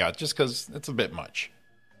smallest one they got, just because it's a bit much.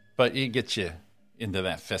 But it gets you into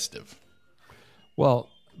that festive. Well,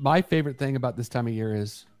 my favorite thing about this time of year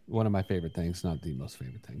is one of my favorite things, not the most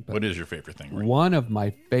favorite thing. But what is your favorite thing? Right? One of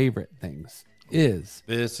my favorite things is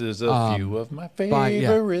this is a few of my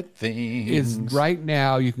favorite things. Is right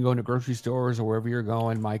now you can go into grocery stores or wherever you're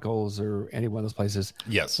going, Michael's or any one of those places.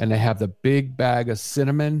 Yes, and they have the big bag of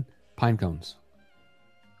cinnamon pine cones.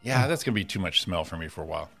 Yeah, that's gonna be too much smell for me for a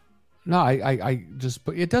while. No, I just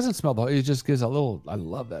it doesn't smell though. It just gives a little. I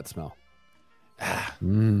love that smell.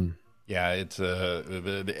 Yeah, it's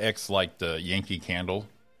the ex liked the Yankee Candle,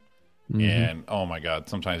 and oh my God,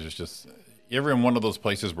 sometimes it's just. You ever in one of those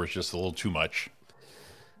places where it's just a little too much?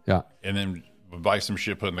 Yeah. And then buy some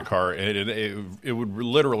shit, put in the car, and it would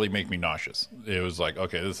literally make me nauseous. It was like,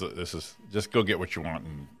 okay, this is just go get what you want.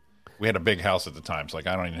 And we had a big house at the time, so like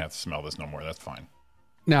I don't even have to smell this no more. That's fine.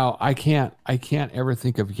 Now I can't ever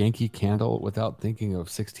think of Yankee Candle without thinking of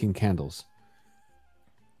 16 Candles.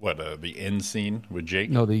 What the end scene with Jake?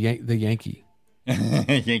 No, the Yankee.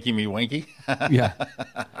 Yankee me wanky. Yeah.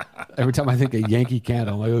 Every time I think of Yankee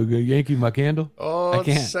Candle, I'm like, oh, Yankee my candle. Oh, I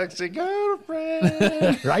can't. Sexy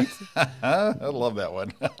girlfriend. Right? I love that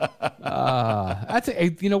one.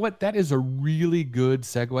 You know what? That is a really good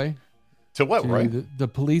segue. To what, right? The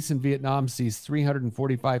police in Vietnam sees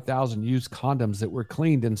 345,000 used condoms that were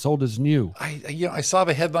cleaned and sold as new. I saw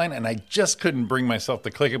the headline and I just couldn't bring myself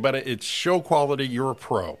to click about it. It's show quality. You're a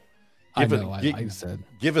pro.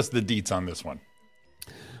 Give us the deets on this one.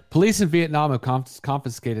 Police in Vietnam have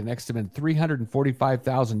confiscated an estimate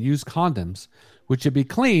 345,000 used condoms, which should be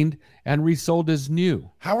cleaned and resold as new.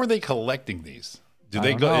 How are they collecting these? Do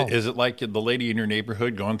they go? Is it like the lady in your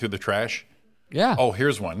neighborhood going through the trash? Yeah. Oh,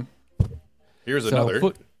 here's one. Here's another.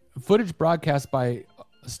 Footage broadcast by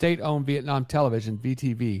state-owned Vietnam television,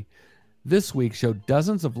 VTV, this week showed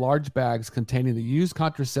dozens of large bags containing the used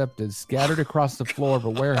contraceptives scattered across the floor of a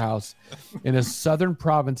warehouse in a southern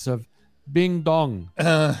province of Bing Dong.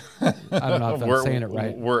 I don't know if I'm saying it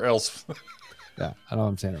right. Where else? Yeah, I don't know if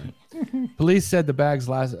I'm saying it right. Police said the bags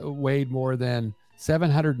weighed more than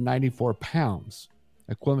 794 pounds,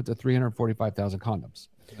 equivalent to 345,000 condoms.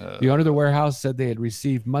 The owner of the warehouse said they had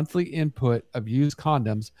received monthly input of used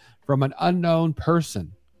condoms from an unknown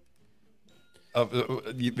person.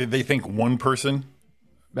 They think one person?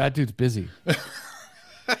 That dude's busy.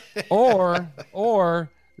 or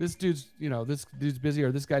this dude's busy,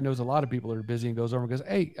 or this guy knows a lot of people that are busy and goes over and goes,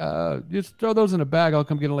 hey, just throw those in a bag. I'll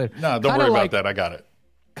come get them later. No, don't worry about that. I got it.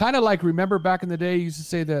 Kind of like, remember back in the day, you used to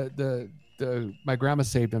say my grandma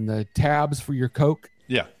saved them, the tabs for your Coke.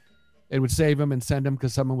 Yeah. It would save them and send them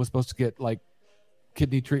because someone was supposed to get like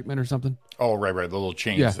kidney treatment or something. Oh, right. The little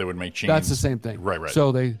chains, they would make chains. That's the same thing. Right.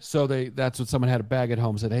 So that's what someone had a bag at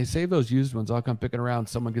home, said, hey, save those used ones. I'll come picking around.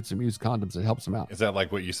 Someone gets some used condoms. It helps them out. Is that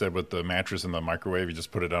like what you said with the mattress in the microwave? You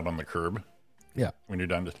just put it out on the curb? Yeah. When you're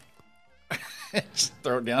done, just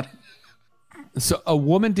throw it down. So a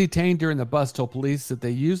woman detained during the bus told police that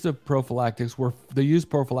the used prophylactics were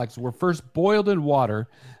first boiled in water,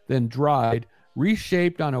 then dried,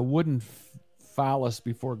 reshaped on a wooden phallus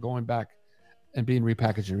before going back and being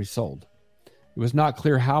repackaged and resold. It was not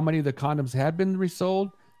clear how many of the condoms had been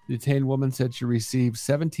resold. The detained woman said she received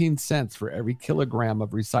 17 cents for every kilogram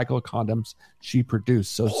of recycled condoms she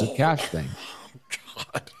produced. So it's a cash thing.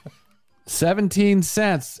 God. 17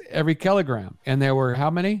 cents every kilogram. And there were how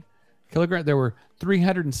many kilograms? There were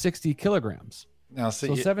 360 kilograms. Now,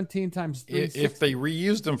 so 17 times 360. If they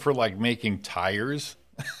reused them for like making tires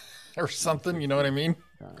or something, you know what I mean?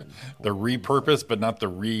 The repurpose, but not the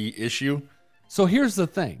reissue. So here's the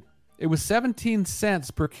thing. It was 17 cents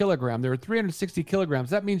per kilogram. There were 360 kilograms.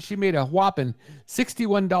 That means she made a whopping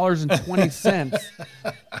 $61.20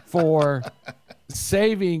 for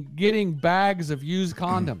getting bags of used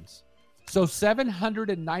condoms. So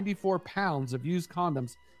 794 pounds of used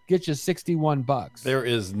condoms get you $61. There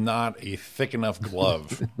is not a thick enough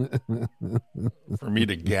glove for me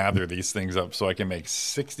to gather these things up so I can make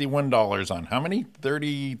 $61 on how many?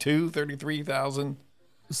 33,000?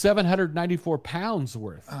 794 pounds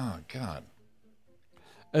worth. Oh, God.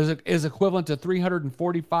 Is equivalent to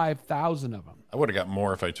 345,000 of them. I would have got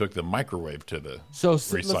more if I took the microwave to the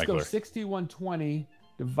recycler. Let's go 6120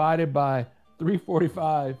 divided by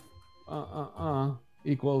 345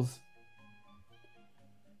 equals...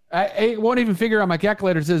 It won't even figure out my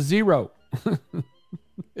calculator. It says 0.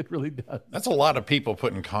 It really does. That's a lot of people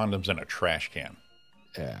putting condoms in a trash can.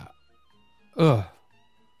 Yeah. Ugh.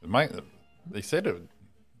 They said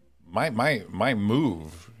my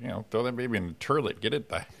move, throw that baby in the toilet, get it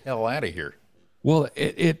the hell out of here. Well,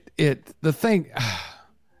 the thing,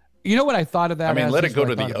 you know what I thought of that? I mean, let it go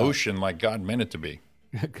to the ocean like God meant it to be.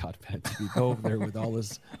 God meant it to be. Go over there with all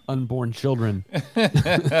his unborn children. You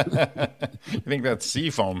think that's sea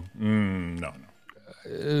foam? No.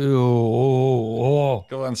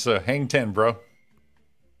 Go on, so hang 10, bro.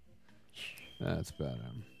 That's bad.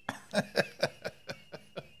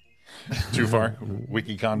 Too far?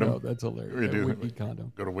 Wiki condom? No, that's hilarious. Wiki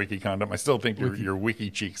condom. Go to Wiki condom. I still think your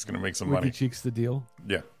WikiCheek's going to make some money. WikiCheek's the deal?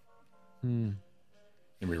 Yeah. And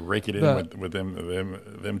we rake it in with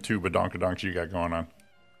them two badonkadonks you got going on.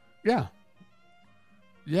 Yeah.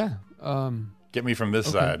 Yeah. Get me from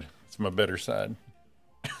this side. It's my better side.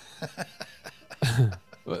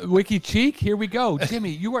 WikiCheek, here we go. Jimmy,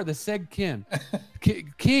 you are the seg king.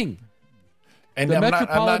 And I'm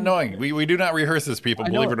not knowing. We do not rehearse this, people,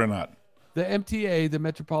 believe it or not. The MTA, the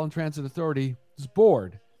Metropolitan Transit Authority's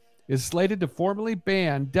board, is slated to formally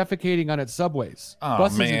ban defecating on its subways,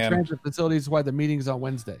 buses, and transit facilities while the meeting is on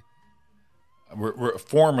Wednesday. We're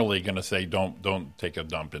formally going to say don't take a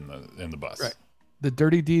dump in the bus. Right. The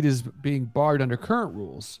dirty deed is being barred under current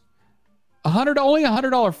rules. Only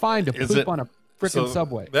 $100 fine to poop on a freaking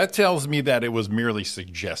subway. That tells me that it was merely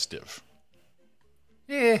suggestive.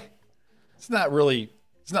 It's not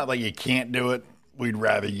like you can't do it. We'd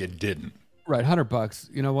rather you didn't. Right, $100.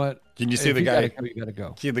 You know what? Can you see the guy? You gotta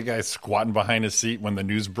go. See the guy squatting behind his seat when the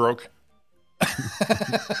news broke?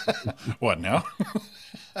 What now?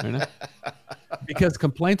 Because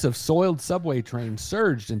complaints of soiled subway trains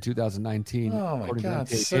surged in 2019. Oh my God,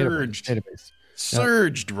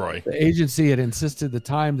 surged, Roy. The agency had insisted the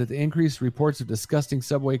time that the increased reports of disgusting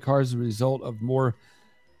subway cars as a result of more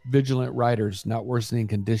vigilant riders, not worsening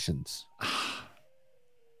conditions.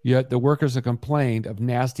 Yet the workers have complained of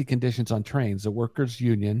nasty conditions on trains. The workers'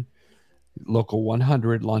 union, Local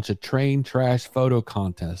 100, launched a train trash photo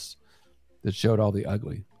contest that showed all the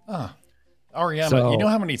ugly. Ariana, So, you know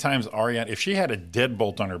how many times Ariana, if she had a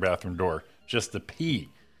deadbolt on her bathroom door just to pee,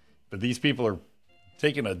 but these people are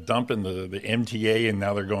taking a dump in the MTA and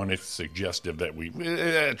now they're going, it's suggestive that we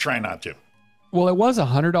try not to. well, it was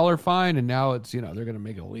 $100 fine, and now it's, they're going to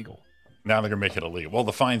make it illegal. Now they're going to make it illegal. Well,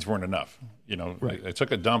 the fines weren't enough. Right. I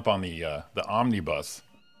took a dump on the omnibus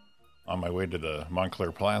on my way to the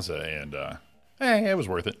Montclair Plaza, and it was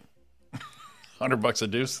worth it. $100 a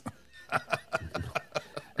deuce.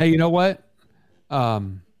 Hey, you know what?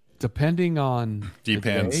 Depending on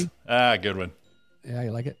Depends. Good one. Yeah,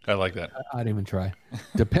 you like it? I like that. I didn't even try.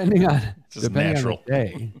 Depending on natural. on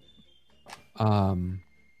the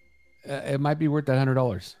day, it might be worth that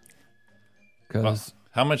 $100. Because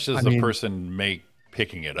how much does the person make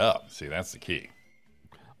picking it up? See, that's the key.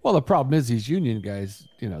 Well, the problem is these union guys,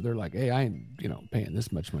 they're like, hey, I ain't, paying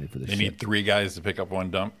this much money for this. They need 3 guys to pick up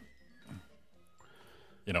one dump.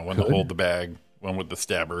 One to hold the bag, one with the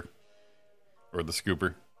stabber or the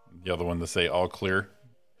scooper, the other one to say all clear,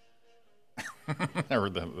 or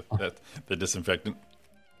the disinfectant.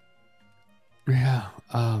 Yeah.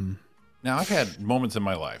 Now, I've had moments in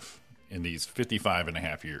my life in these 55 and a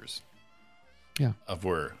half years of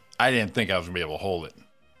where I didn't think I was going to be able to hold it,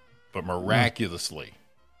 but miraculously,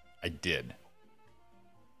 I did.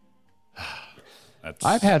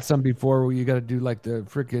 I've had some before where you got to do like the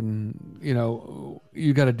freaking,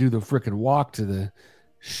 you got to do the freaking walk to the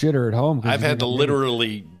shitter at home. I've had to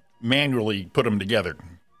literally manually put them together,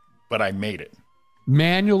 but I made it.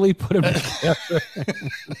 Manually put them together.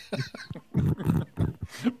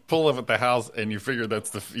 Pull up at the house and you figure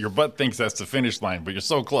your butt thinks that's the finish line, but you're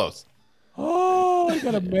so close. Oh, you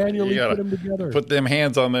got to manually put them together. Put them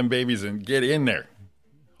hands on them babies and get in there.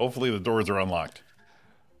 Hopefully the doors are unlocked.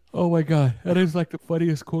 Oh my God. That is like the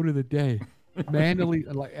funniest quote of the day. Manually,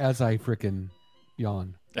 like as I freaking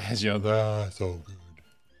yawn. As you that's so good.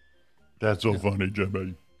 That's so funny,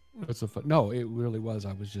 Jimmy. That's so fun. No, it really was.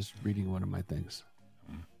 I was just reading one of my things.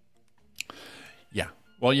 Yeah.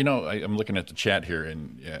 Well, I'm looking at the chat here,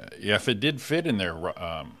 and if it did fit in there,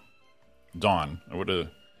 Dawn, I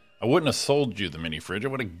wouldn't have sold you the mini fridge. I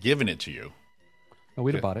would have given it to you. No,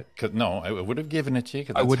 we'd have bought it. I would have given it to you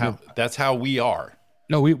because that's how we are.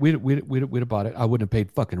 No, we'd have bought it. I wouldn't have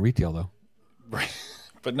paid fucking retail though. Right.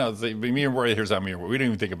 But no, me and Roy, here's how me and Roy, we didn't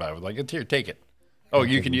even think about it. We're like, it's here, take it. Oh,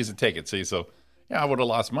 you can use it, take it. See, so I would have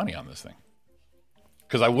lost money on this thing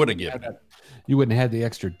because I would have given it. You wouldn't have had the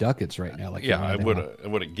extra ducats right now. I would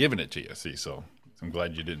have given it to you. See, so I'm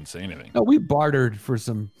glad you didn't say anything. No, we bartered for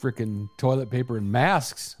some freaking toilet paper and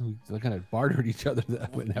masks. We kind of bartered each other.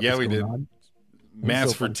 That wouldn't have we did.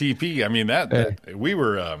 Masks for TP. I mean, that we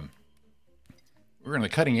were on the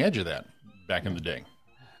cutting edge of that back in the day.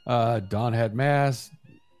 Don had masks.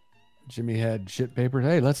 Jimmy had shit paper.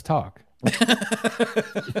 Hey, let's talk.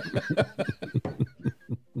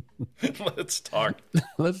 Let's talk.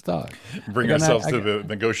 Let's talk. Bring ourselves to the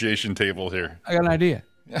negotiation table here. I got an idea.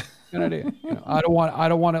 I don't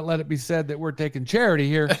want to let it be said that we're taking charity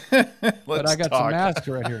here, but I got some masks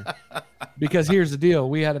right here. Because here's the deal: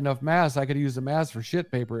 we had enough masks. I could use the mask for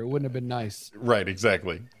shit paper. It wouldn't have been nice. Right?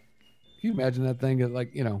 Exactly. Can you imagine that thing?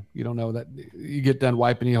 Like, you don't know that you get done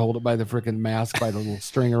wiping, you hold it by the freaking mask by the little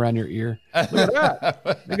string around your ear. Look at that.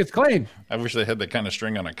 I think it's clean. I wish they had that kind of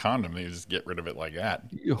string on a condom. They just get rid of it like that.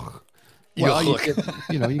 Well, you get,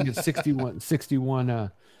 you can get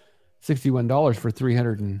 $61 for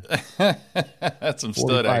 300 and that's some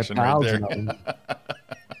stud action right there.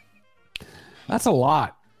 That's a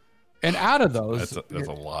lot. And out of those, that's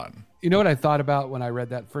a lot. You know what I thought about when I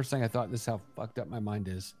read that? First thing I thought, this is how fucked up my mind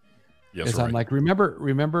is. Yes, is I'm like,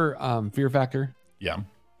 remember Fear Factor? Yeah.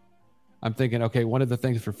 I'm thinking, okay, one of the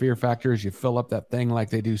things for Fear Factor is you fill up that thing like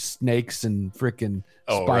they do snakes and freaking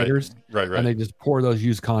spiders. Right. And they just pour those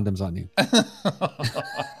used condoms on you.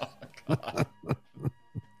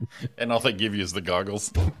 And all they give you is the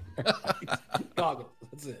goggles. Goggles,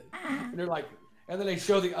 that's it. And they're like, and then they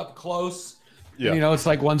show the up close. Yeah. And, it's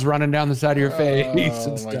like one's running down the side of your face.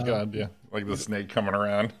 Oh my God, yeah. Like the snake coming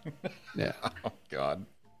around. Yeah. Oh God.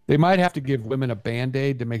 They might have to give women a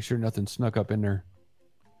Band-Aid to make sure nothing snuck up in there.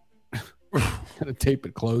 Kind of tape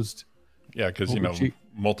it closed. Yeah, because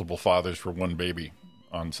multiple fathers for one baby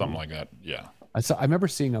on something like that. Yeah. I remember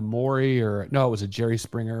seeing a Maury it was a Jerry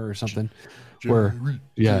Springer or something. Jerry,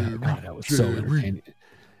 God, that was so entertaining.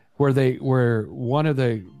 Where one of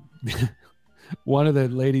the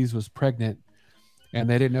ladies was pregnant and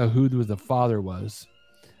they didn't know who the father was.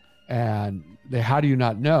 And how do you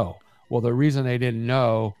not know? Well, the reason they didn't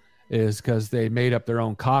know is because they made up their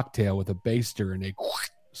own cocktail with a baster and they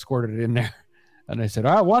squirted it in there. And they said,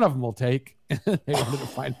 all right, one of them will take. They wanted to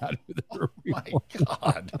find out who the real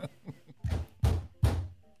God.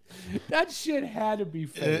 That shit had to be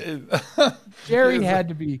fake. Jerry had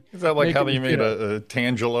to be. Is that like how they made a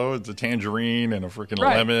tangelo? It's a tangerine and a freaking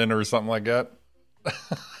lemon or something like that.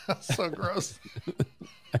 So gross.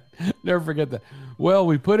 Never forget that. Well,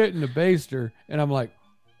 we put it in the baster, and I'm like,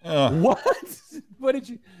 what? What did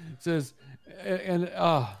you? It says, and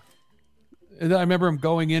then I remember him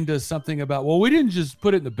going into something about, well, we didn't just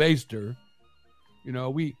put it in the baster. You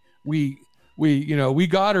know, we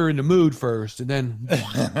got her in the mood first, and then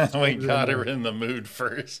we got her in the mood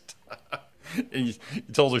first. And you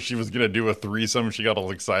told her she was going to do a threesome. She got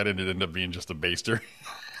all excited. It ended up being just a baster.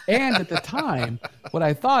 And at the time, what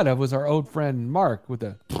I thought of was our old friend Mark with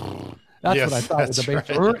the. That's what I thought was the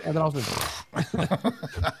baster. Right. And then also,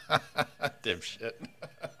 dipshit.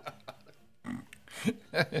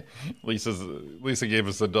 Lisa gave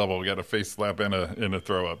us a double. We got a face slap and a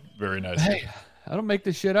throw up. Very nice. Hey, I don't make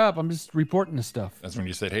this shit up. I'm just reporting the stuff. That's when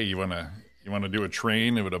you said, "Hey, you wanna do a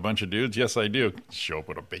train with a bunch of dudes?" Yes, I do. Show up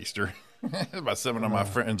with a baster. About 7 of my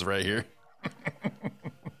friends right here.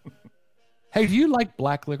 Hey, do you like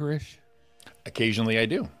black licorice? Occasionally, I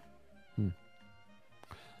do. You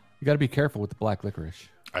got to be careful with the black licorice.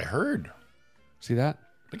 I heard. See that?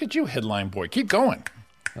 Look at you, headline boy. Keep going.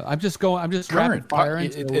 I'm just rapid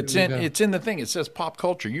firing. It's in the thing. It says pop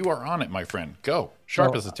culture. You are on it, my friend. Go.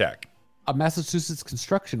 Sharp as a tack. A Massachusetts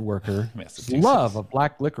construction worker's love of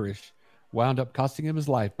black licorice wound up costing him his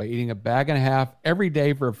life by eating a bag and a half every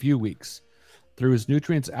day for a few weeks. Threw his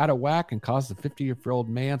nutrients out of whack and caused the 50-year-old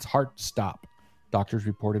man's heart to stop. Doctors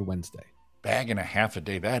reported Wednesday. Bag and a half a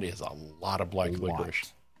day. That is a lot of black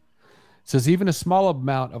licorice. Says even a small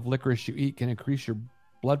amount of licorice you eat can increase your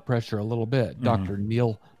blood pressure a little bit. Mm-hmm. Dr.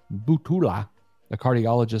 Neil Butula, a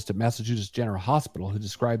cardiologist at Massachusetts General Hospital, who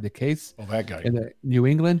described the case in the New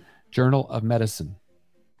England Journal of Medicine.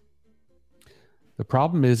 The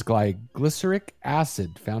problem is glyceric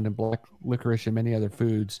acid found in black licorice and many other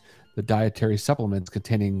foods, the dietary supplements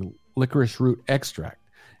containing licorice root extract.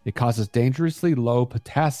 It causes dangerously low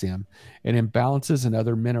potassium and imbalances in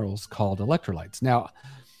other minerals called electrolytes. Now,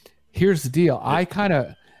 here's the deal. I kind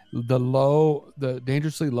of, the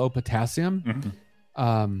dangerously low potassium,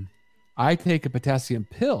 I take a potassium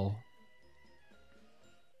pill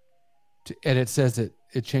and it says it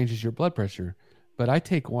changes your blood pressure, but I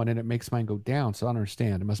take one and it makes mine go down. So I don't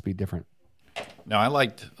understand. It must be different. Now,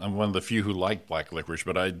 I'm one of the few who like black licorice,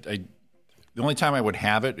 but the only time I would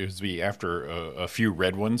have it would be after a few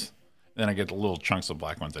red ones. Then I get the little chunks of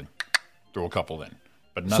black ones and throw a couple in.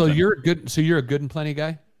 But nothing. So you're a Good and Plenty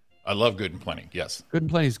guy? I love Good and Plenty, yes. Good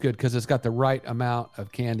and Plenty is good because it's got the right amount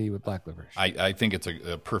of candy with black licorice. I think it's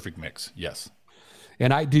a perfect mix, yes.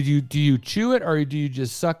 And do you chew it or do you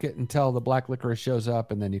just suck it until the black licorice shows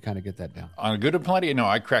up and then you kind of get that down? On Good and Plenty, no,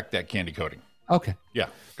 I crack that candy coating. Okay. Yeah,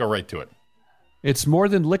 go right to it. It's more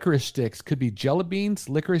than licorice sticks. Could be jelly beans,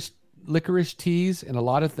 licorice teas, and a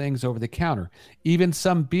lot of things over the counter. Even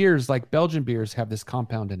some beers, like Belgian beers, have this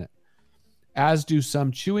compound in it, as do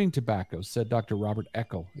some chewing tobaccos, said Dr. Robert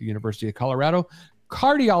Eckel, University of Colorado,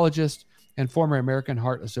 cardiologist and former American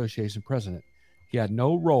Heart Association president. He had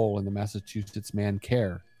no role in the Massachusetts man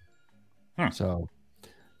care. So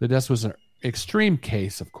the death was an extreme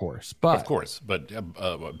case, of course. But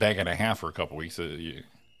a bag and a half for a couple weeks. Something's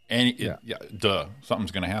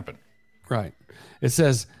going to happen. Right. It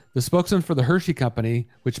says the spokesman for the Hershey Company,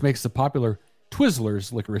 which makes the popular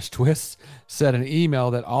Twizzlers licorice twists, said in an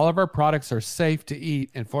email that all of our products are safe to eat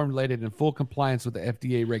and formulated in full compliance with the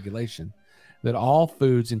FDA regulation, that all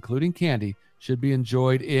foods, including candy, should be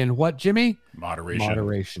enjoyed in what, Jimmy?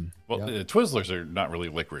 Moderation. Well, the Twizzlers are not really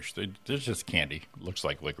licorice. They're just candy. Looks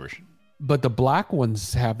like licorice. But the black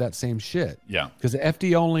ones have that same shit. Yeah. Because the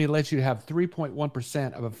FDA only lets you have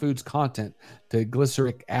 3.1% of a food's content to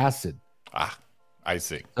glyceric acid. Ah, I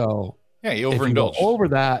see. So yeah, you overindulge. Over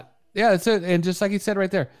that, yeah, that's it. And just like he said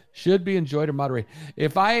right there, should be enjoyed or moderated.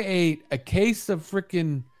 If I ate a case of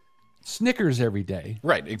freaking Snickers every day,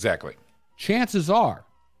 right, exactly, chances are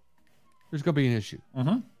there's going to be an issue.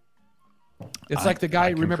 Mm-hmm. It's like the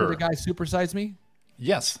guy. Remember the guy Super Size Me?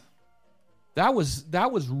 Yes. That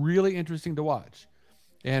was really interesting to watch.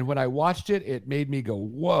 And when I watched it, it made me go,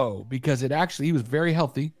 whoa, because he was very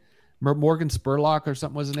healthy. Morgan Spurlock or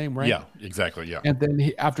something was his name, right? Yeah, exactly, yeah. And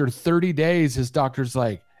then after 30 days, his doctor's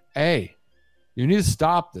like, hey, you need to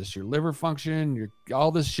stop this. Your liver function,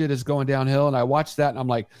 all this shit is going downhill. And I watched that and I'm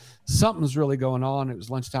like, something's really going on. It was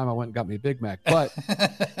lunchtime. I went and got me a Big Mac. But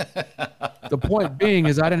the point being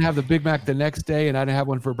is I didn't have the Big Mac the next day and I didn't have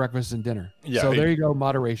one for breakfast and dinner. Yeah, so there you go,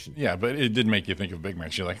 moderation. Yeah, but it did make you think of Big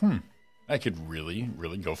Macs. You're like, I could really,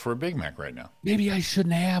 really go for a Big Mac right now. Maybe I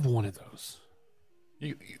shouldn't have one of those.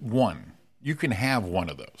 You can have one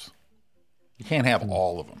of those. You can't have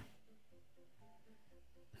all of them.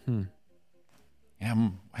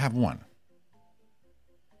 Have one.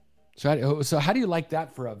 So how do you like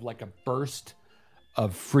that for a burst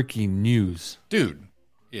of freaking news? Dude,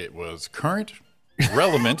 it was current,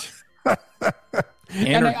 relevant,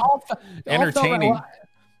 entertaining.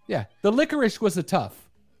 Yeah, the licorice was a tough,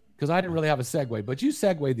 because I didn't really have a segue, but you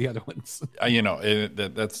segued the other ones.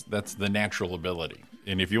 That's the natural ability.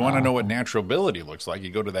 And if you want to know what natural ability looks like, you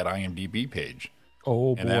go to that IMDB page.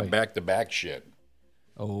 Oh, boy. And that back-to-back shit.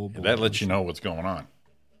 Oh, boy. That lets you know what's going on.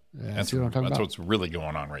 Yeah, that's what's really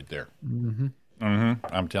going on right there. Mm-hmm. Mm-hmm.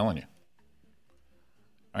 I'm telling you.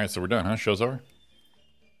 All right, so we're done, huh? Show's over?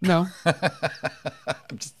 No. I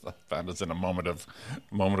found us in a moment of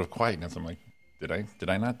quietness. I'm like, did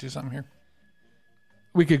I not do something here?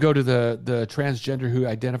 We could go to the transgender who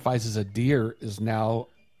identifies as a deer is now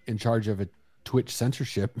in charge of a Twitch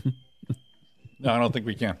censorship. No, I don't think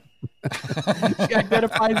we can. She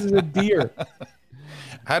identifies as a deer.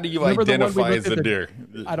 How do you identify as a deer?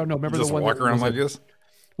 I don't know. Remember just the one walk around like this?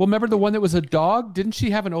 Well, remember the one that was a dog? Didn't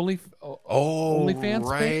she have an OnlyFans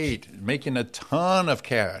right. page? Making a ton of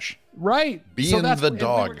cash. Right. Being the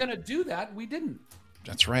dog. We were going to do that. We didn't.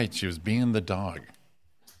 That's right. She was being the dog.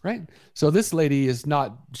 Right. So this lady is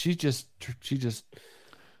not. She just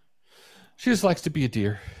likes to be a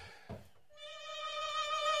deer.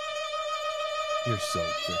 You're so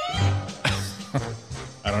freaking.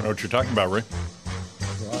 I don't know what you're talking about, Ray.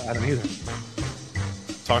 Well, I don't either.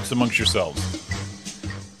 Talks amongst yourselves.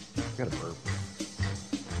 I got a burp.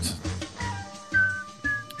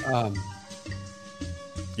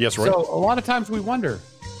 Yes, Roy. So a lot of times we wonder.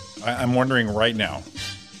 I'm wondering right now.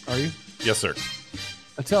 Are you? Yes, sir.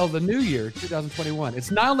 Until the new year, 2021. It's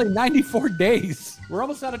not only 94 days. We're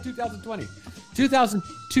almost out of 2020.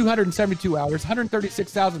 2,272 hours,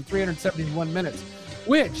 136,371 minutes,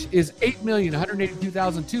 which is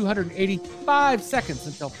 8,182,285 seconds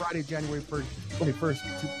until Friday, January 1st,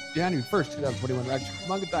 2021.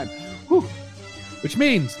 Among the time. Whew. Which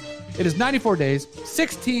means it is 94 days,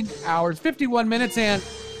 16 hours, 51 minutes, and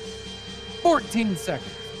 14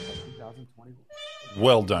 seconds. 2021.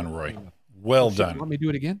 Well done, Roy. Well done. You want me to do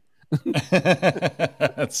it again?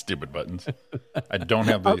 That's stupid buttons. I don't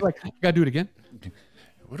have the. I was like, I gotta do it again.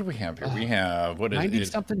 What do we have here? We have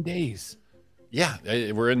 90-something days. Yeah,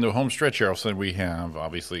 we're in the home stretch here. Also, we have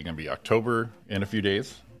obviously going to be October in a few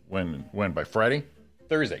days. When by Friday,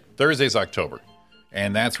 Thursday. Thursday's October,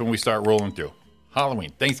 and that's when we start rolling through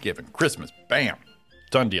Halloween, Thanksgiving, Christmas. Bam,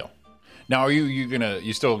 done deal. Now, are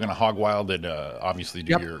you still gonna hog wild and obviously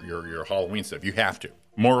do your Halloween stuff? You have to.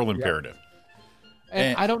 Moral imperative.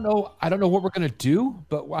 And I don't know what we're gonna do,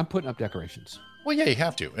 but I'm putting up decorations. Well, yeah, you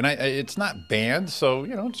have to, and it's not banned, so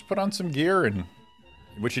just put on some gear, and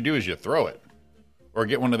what you do is you throw it, or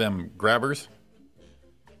get one of them grabbers,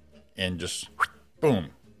 and just boom.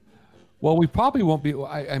 Well, we probably won't be.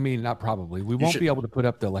 I mean, not probably. We won't be able to put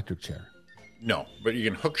up the electric chair. No, but you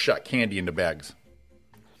can hook shot candy into bags,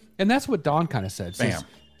 and that's what Dawn kind of said. Bam.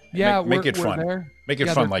 Yeah, make it fun. There. Make it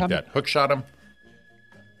fun like that. Hook shot them.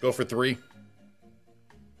 Go for 3.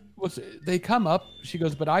 Well, they come up. She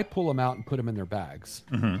goes, but I pull them out and put them in their bags.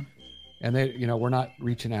 Mm-hmm. And they, we're not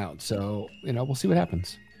reaching out, so we'll see what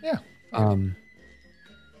happens. Yeah.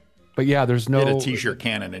 But yeah, there's no get a t-shirt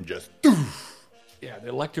cannon and just. Yeah, the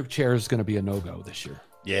electric chair is going to be a no-go this year.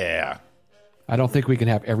 Yeah. I don't think we can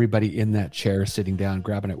have everybody in that chair sitting down,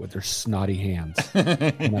 grabbing it with their snotty hands.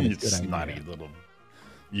 You snotty little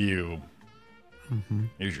you. Mm-hmm.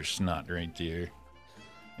 Here's your snot right there.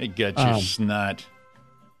 It got your snot.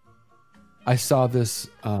 I saw this.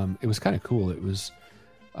 It was kind of cool. It was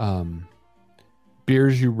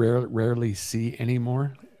beers you rarely see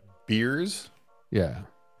anymore. Beers? Yeah.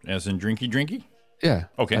 As in drinky? Yeah.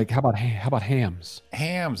 Okay. Like how about hams?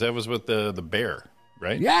 Hams. That was with the bear,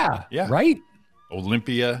 right? Yeah. Yeah. Right.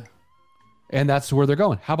 Olympia. And that's where they're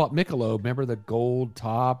going. How about Michelob? Remember the gold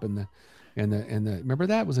top and the remember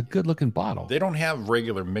that was a good looking bottle. They don't have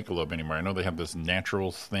regular Michelob anymore. I know they have this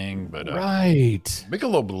natural thing, but right.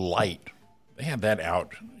 Michelob Light. They had that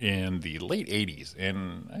out in the late 80s,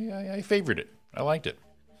 and I favored it. I liked it.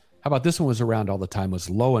 How about this one was around all the time, was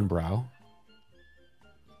Lowenbrow.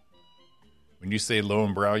 When you say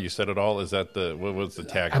Lowenbrow, you said it all? Is that what was the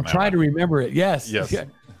tag? I'm trying to remember it. Yes. Yes.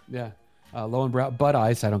 Yeah. Lowenbrow. Bud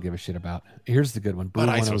Ice, I don't give a shit about. Here's the good one. Bud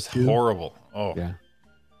Ice was horrible. Oh. Yeah.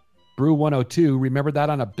 Brew 102. Remember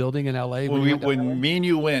that on a building in L.A.? When me and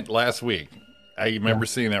you went last week, I remember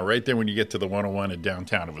seeing that right there when you get to the 101 in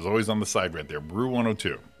downtown. It was always on the side right there. Brew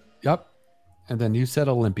 102. Yep. And then you said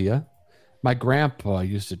Olympia. My grandpa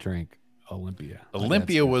used to drink Olympia.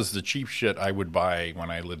 Olympia was the cheap shit I would buy when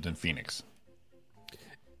I lived in Phoenix.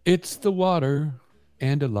 It's the water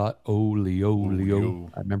and a lot. Oleo. Oleo.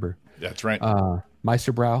 I remember. That's right.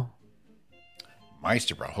 Meisterbrow.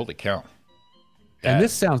 Holy cow. And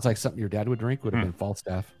this sounds like something your dad would drink. Would have been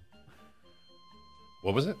Falstaff.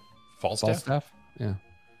 What was it? Falstaff? Yeah.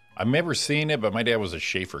 I've never seen it, but my dad was a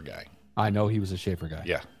Schaefer guy. I know he was a Schaefer guy.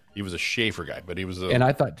 Yeah, he was a Schaefer guy, but he was and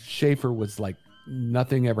I thought Schaefer was like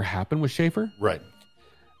nothing ever happened with Schaefer. Right.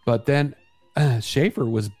 But then Schaefer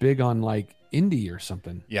was big on like indie or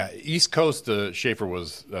something. Yeah, East Coast Schaefer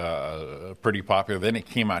was pretty popular. Then it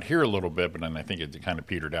came out here a little bit, but then I think it kind of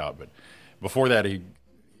petered out. But before that,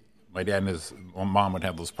 my dad and his mom would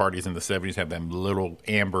have those parties in the 70s, have them little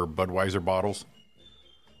amber Budweiser bottles.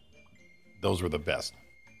 Those were the best.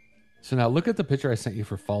 So now look at the picture I sent you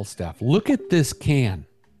for Falstaff. Look at this can.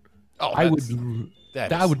 Oh, I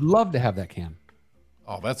would love to have that can.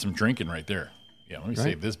 Oh, that's some drinking right there. Yeah, let me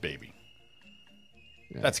save this baby.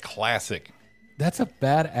 Yeah. That's classic. That's a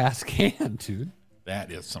badass can, dude.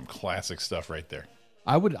 That is some classic stuff right there.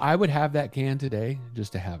 I would have that can today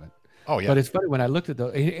just to have it. Oh yeah. But it's funny when I looked at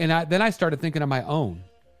those, and then I started thinking of my own,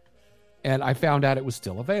 and I found out it was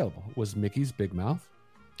still available. It was Mickey's Big Mouth.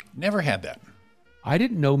 Never had that. I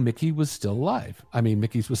didn't know Mickey was still alive. I mean,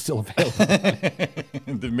 Mickey's was still available.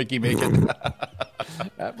 Did Mickey make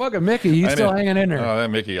it? Fucking Mickey, he's still hanging in there. Oh, that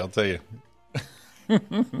Mickey, I'll tell you. I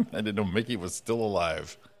didn't know Mickey was still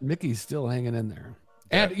alive. Mickey's still hanging in there.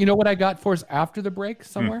 And you know what I got for us after the break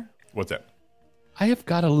somewhere? What's that? I have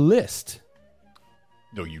got a list.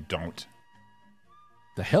 No, you don't.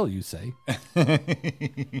 The hell you say?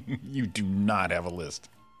 You do not have a list.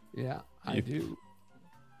 Yeah, I do.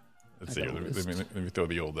 Let's see. Let me throw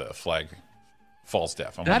the old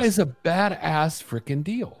Falstaff. That is a badass freaking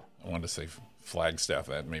deal. I wanted to say Flagstaff.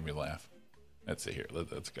 That made me laugh. Let's see here.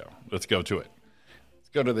 Let's go. Let's go to it. Let's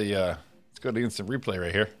go to the instant replay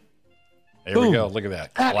right here. There we go. Look at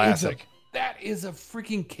that. Classic. That is a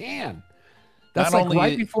freaking can. That's not like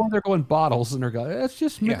right before they're going bottles and they're going, let's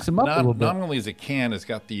just mix them up a little bit. Not only is a can, it's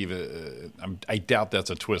got the, I doubt that's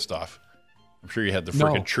a twist off. I'm sure you had the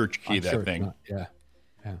freaking church key, that thing. Yeah.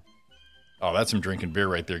 Oh, that's some drinking beer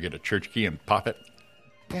right there. Get a church key and pop it.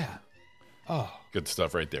 Yeah. Oh. Good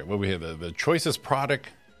stuff right there. What we have, the choicest product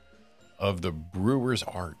of the brewer's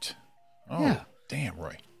art. Oh, yeah. Damn,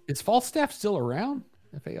 Roy. Is Falstaff still around?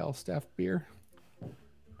 FAL Staff beer?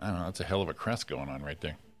 I don't know. That's a hell of a crest going on right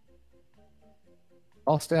there.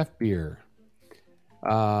 Falstaff beer.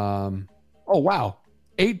 Oh, wow.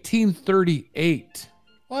 1838.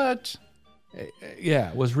 What? Yeah,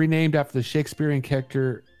 it was renamed after the Shakespearean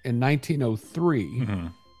character in 1903.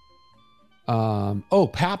 Mm-hmm.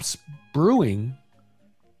 Pabst Brewing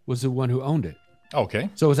was the one who owned it. Okay.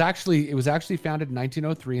 So it was actually founded in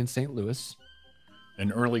 1903 in St. Louis.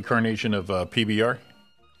 An early incarnation of PBR?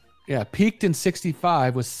 Yeah, peaked in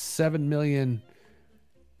 65 was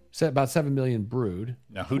about 7 million brewed.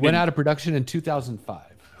 Now, went out of production in 2005.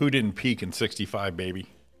 Who didn't peak in 65, baby?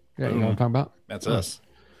 Yeah, you know what I'm talking about? That's us.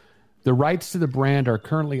 The rights to the brand are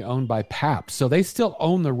currently owned by Pabst, so they still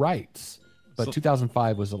own the rights. But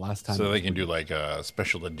 2005 was the last time. So they can do like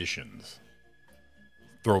special editions,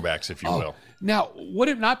 throwbacks, if you will. Now, would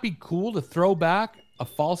it not be cool to throw back a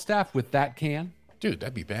Falstaff with that can? Dude,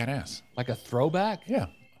 that'd be badass. Like a throwback? Yeah.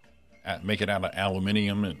 Make it out of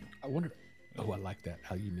aluminium and. I wonder. Oh, I like that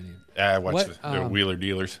aluminium. Watch the wheeler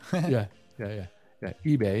dealers. Yeah.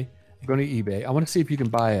 eBay. I'm going to eBay. I want to see if you can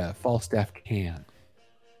buy a Falstaff can.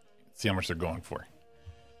 See how much they're going for.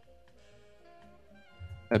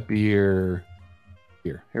 A beer.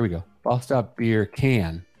 Here we go. Falstaff beer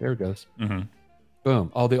can. There it goes. Mm-hmm.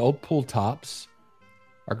 Boom. Oh, the old pull tops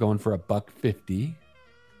are going for $1.50.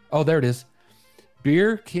 Oh, there it is.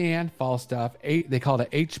 Beer can Falstaff. They call it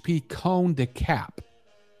a HP cone de cap.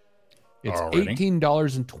 It's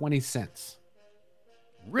 $18.20.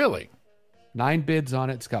 Really? 9 bids on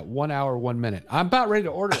it. It's got 1 hour, 1 minute. I'm about ready to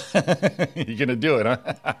order it. You're going to do it, huh?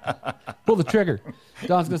 Pull the trigger.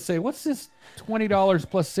 Don's going to say, what's this $20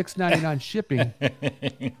 plus $6.99 shipping?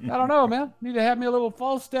 I don't know, man. Need to have me a little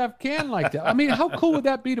Falstaff can like that. I mean, how cool would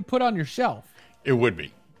that be to put on your shelf? It would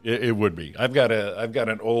be. It would be. I've got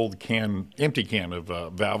an old empty can of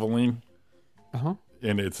Valvoline. Uh-huh.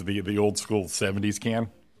 And it's the old school 70s can.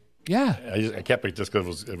 Yeah. I kept it just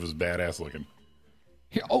because it was badass looking.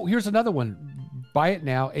 Here's another one. Buy it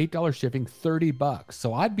now, $8 shipping, $30.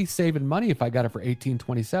 So I'd be saving money if I got it for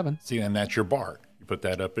 $18.27. See, and that's your bar. You put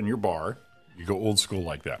that up in your bar. You go old school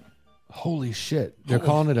like that. Holy shit! They're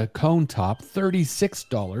calling it a cone top,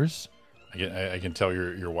 $36. I can tell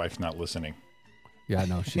your wife's not listening. Yeah, I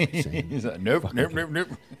know she's saying. Nope.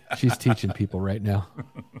 She's teaching people right now.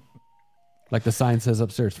 Like the sign says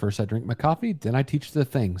upstairs, first I drink my coffee, then I teach the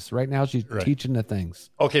things. Right now she's teaching the things.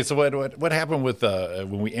 Okay, so what happened with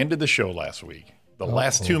when we ended the show last week? The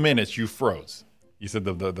last 2 minutes you froze. You said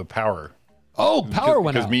the power. Oh, power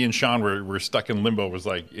went out. Because me and Sean were stuck in limbo. Was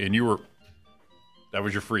like, and that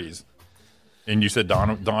was your freeze. And you said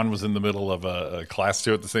Dawn was in the middle of a class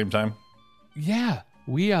too at the same time? Yeah.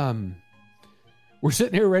 We're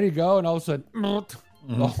sitting here ready to go, and all of a sudden,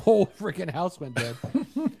 the whole freaking house went dead.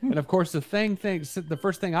 And of course, the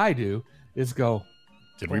first thing I do is go,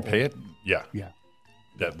 did we pay it? Yeah. Yeah.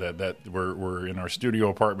 That we're in our studio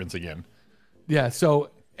apartments again. Yeah.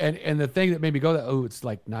 So, and the thing that made me go, it's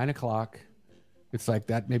like 9:00. It's like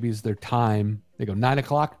that maybe is their time. They go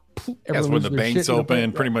 9:00. That's when the banks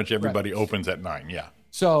open. Pretty much everybody opens at 9. Yeah.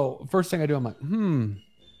 So first thing I do, I'm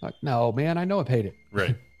like, no, man, I know I paid it.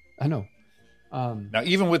 Right. I know. Now,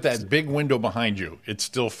 even with that big window behind you, it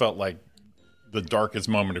still felt like the darkest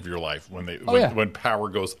moment of your life when power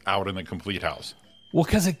goes out in the complete house. Well,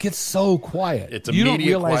 because it gets so quiet. It's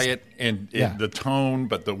immediate quiet and the tone,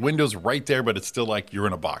 but the window's right there, but it's still like you're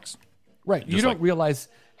in a box. Right. You don't realize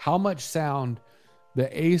how much sound the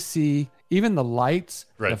AC, even the lights,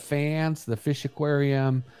 the fans, the fish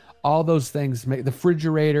aquarium, all those things make, the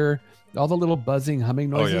refrigerator, all the little buzzing, humming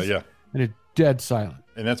noises. Oh, yeah. And it's dead silent.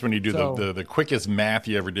 And that's when you do the quickest math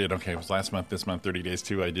you ever did. Okay, it was last month, this month, 30 days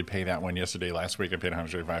too. I did pay that one yesterday. Last week I paid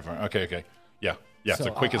 $135. Okay. Yeah. Yeah, it's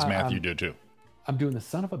the quickest math you do too. I'm doing the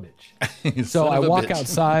son of a bitch. So I walk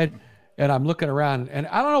outside and I'm looking around and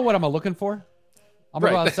I don't know what I'm looking for. I'm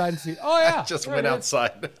going to go outside and see. Oh, yeah. I just went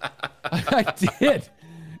outside. I did.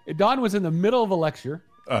 Dawn was in the middle of a lecture.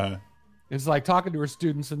 It's like talking to her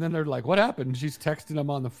students. And then they're like, what happened? And she's texting them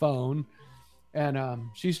on the phone. And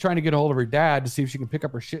she's trying to get a hold of her dad to see if she can pick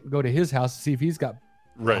up her shit and go to his house to see if he's got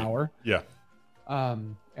power. Yeah.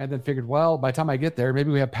 And then figured, well, by the time I get there, maybe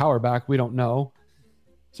we have power back. We don't know.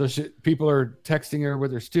 So people are texting her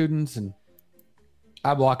with her students, and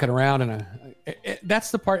I'm walking around, and that's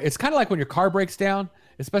the part. It's kind of like when your car breaks down,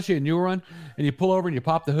 especially a newer one, and you pull over and you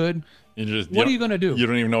pop the hood. What are you going to do? You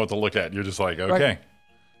don't even know what to look at. You're just like, okay,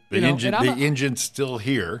 the engine's still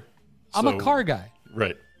here. I'm a car guy.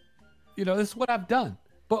 Right. This is what I've done.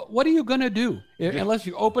 But what are you going to do unless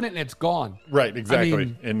you open it and it's gone? Right,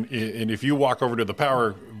 exactly. And if you walk over to the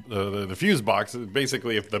power, the fuse box,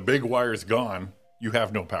 basically if the big wire's gone, you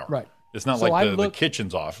have no power. Right. It's not like the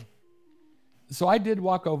kitchen's off. So I did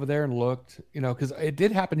walk over there and looked, because it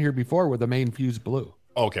did happen here before where the main fuse blew.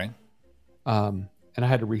 Okay. And I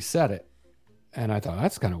had to reset it. And I thought,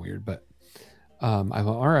 that's kind of weird. But I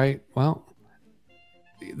thought, all right, well,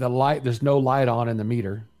 the light, there's no light on in the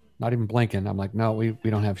meter. Not even blinking. I'm like, no, we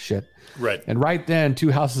don't have shit. Right. And right then,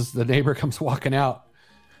 2 houses, the neighbor comes walking out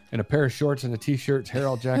in a pair of shorts and a t-shirt, hair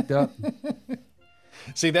all jacked up.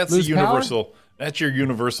 See, that's the universal. Power? That's your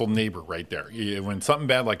universal neighbor right there. When something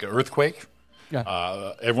bad like an earthquake,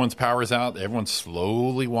 everyone's power's out. Everyone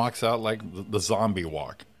slowly walks out like the zombie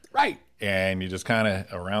walk. Right. And you just kind of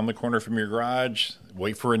around the corner from your garage,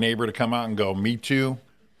 wait for a neighbor to come out and go, me too.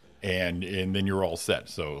 And then you're all set.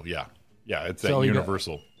 So, yeah, it's that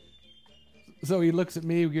universal. So he looks at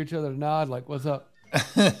me, we give each other a nod, like, what's up?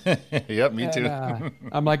 Yep, me too.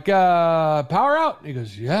 I'm like, power out? And he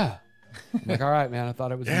goes, yeah. I'm like, all right, man, I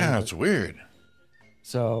thought it was yeah, it's weird.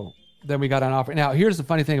 So then we got an offer. Now, here's the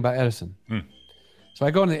funny thing about Edison. So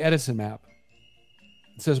I go into the Edison map.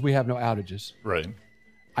 It says we have no outages. Right.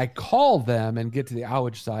 I call them and get to the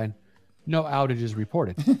outage side. No outages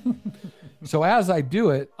reported. So as I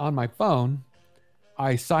do it on my phone,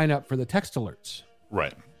 I sign up for the text alerts.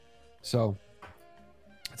 Right. So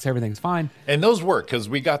everything's fine. And those work because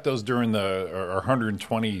we got those during our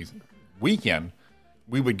 120 weekend.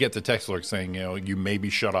 We would get the text alert saying, you may be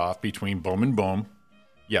shut off between boom and boom.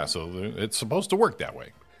 Yeah, so it's supposed to work that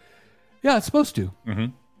way. Yeah, it's supposed to.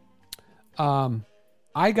 Mm-hmm.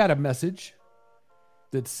 I got a message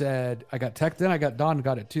that said, I got texted, then I got Dawn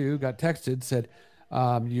got it too, got texted, said,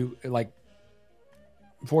 you like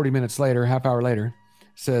 40 minutes later, half hour later,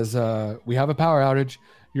 says, we have a power outage.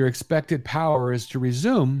 Your expected power is to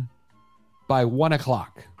resume by 1:00.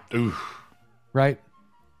 Ooh. Right?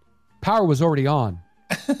 Power was already on.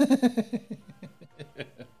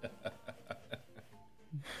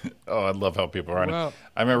 Oh, I love how people are on it.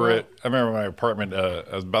 I remember my apartment.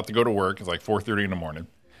 I was about to go to work. It's like 4:30 in the morning,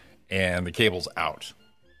 and the cable's out.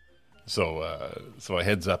 So I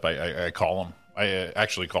heads up. I call them. I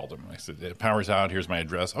actually called them. I said, "Power's out. Here's my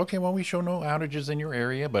address." Okay, well, we show no outages in your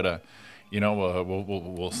area, but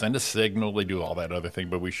we'll send a signal. They do all that other thing,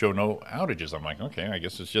 but we show no outages. I'm like, okay, I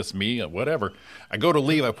guess it's just me. Whatever. I go to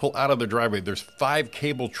leave. I pull out of the driveway. There's 5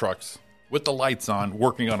 cable trucks with the lights on,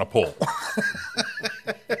 working on a pole.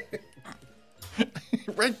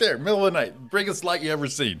 Right there, middle of the night, biggest light you ever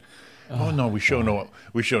seen. Oh no, we show no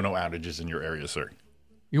outages in your area, sir.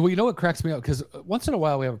 Well, you know what cracks me up? Because once in a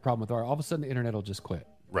while we have a problem with all of a sudden the internet will just quit.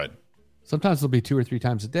 Right. Sometimes it'll be 2 or 3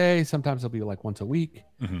 times a day. Sometimes it'll be like once a week.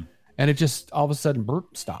 And it just all of a sudden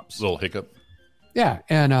stops. Little hiccup. Yeah.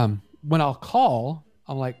 And when I'll call,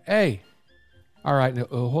 I'm like, hey, all right,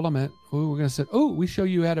 hold on a minute. We're going to say, we show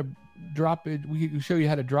you how to drop it. We show you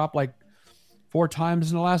how to drop like 4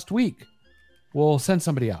 times in the last week. We'll send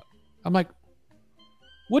somebody out. I'm like,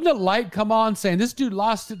 wouldn't a light come on saying this dude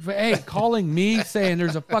lost it? Calling me saying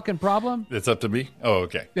there's a fucking problem. It's up to me. Oh,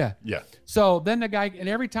 okay. Yeah. Yeah. So then the guy, and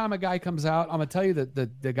every time a guy comes out, I'm gonna tell you that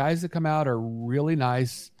the guys that come out are really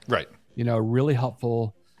nice. Right. Really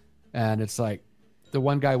helpful. And it's like the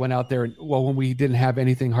one guy went out there and when we didn't have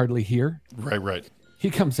anything hardly here. Right. He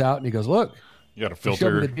comes out and he goes, look. You got a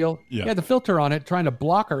filter. The deal. Yeah, the filter on it, trying to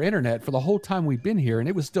block our internet for the whole time we've been here, and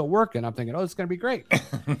it was still working. I'm thinking, it's going to be great.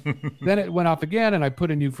 Then it went off again, and I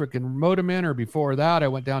put a new freaking modem in, or before that, I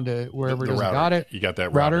went down to wherever it is I got it. You got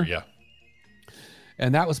that router, yeah.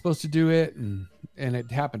 And that was supposed to do it, and it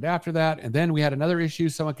happened after that. And then we had another issue.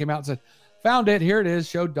 Someone came out and said, found it. Here it is.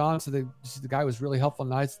 Showed Don. So the guy was really helpful and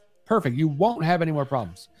nice. Perfect. You won't have any more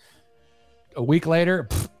problems. A week later,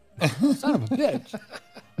 son of a bitch.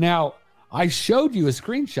 Now, I showed you a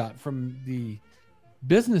screenshot from the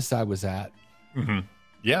business I was at.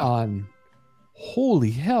 Yeah. On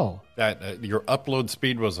holy hell. That your upload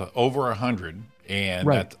speed was over 100, and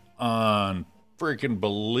that's freaking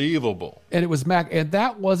believable. And it was Mac, and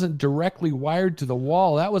that wasn't directly wired to the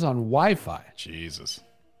wall. That was on Wi-Fi. Jesus,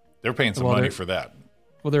 they're paying some money for that.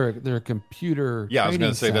 Well, they're a computer. Yeah, I was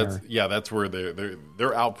going to say center. that's where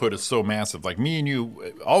their output is so massive. Like me and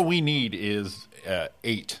you, all we need is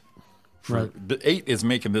 8. The 8 is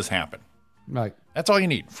making this happen. Right. That's all you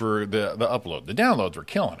need for the upload. The downloads were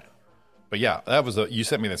killing it. But yeah, that was you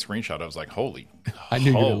sent me that screenshot. I was like, holy. I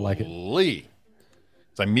knew you didn't like it. Holy.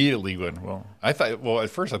 So I immediately went, at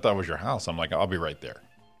first I thought it was your house. I'm like, I'll be right there.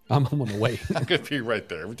 I'm on the way. I'm going to be right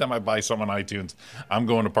there. Every time I buy something on iTunes, I'm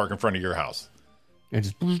going to park in front of your house.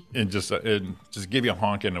 And just give you a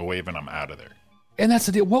honk and a wave, and I'm out of there. And that's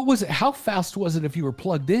the deal. What was it? How fast was it if you were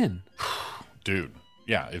plugged in? Dude.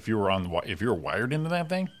 Yeah, if you were wired into that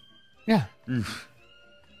thing, yeah.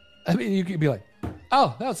 I mean, you could be like,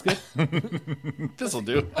 "Oh, that was good. This'll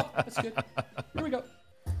do. Oh, that's good. Here we go.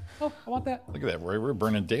 Oh, I want that. Look at that, Roy. We're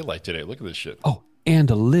burning daylight today. Look at this shit. Oh, and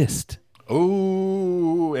a list.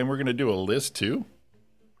 Oh, and we're gonna do a list too.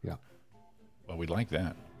 Yeah. Well, we like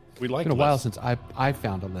that. We like. It's been a while since I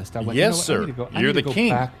found a list. I went. Yes, sir. You're the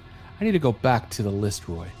king. I need to go back to the list,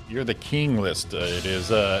 Roy. You're the king list. It is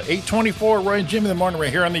 8:24, Roy and Jimmy in the morning right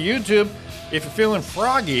here on the YouTube. If you're feeling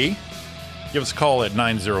froggy, give us a call at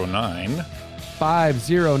 909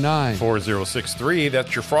 509 4063.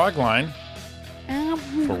 That's your frog line.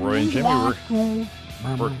 For Roy and Jimmy,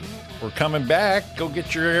 we're coming back. Go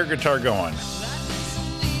get your air guitar going.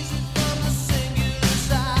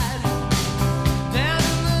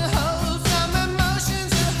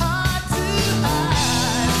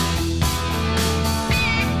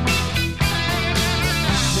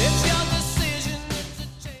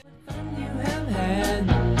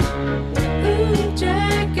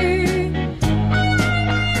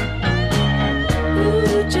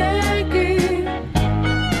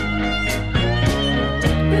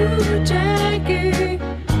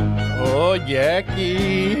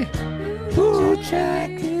 Jackie. Ooh,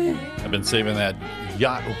 Jackie. I've been saving that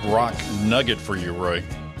Yacht Rock nugget for you, Roy.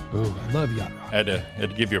 Ooh, I love Yacht Rock. I had to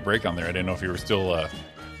give you a break on there. I didn't know if you were still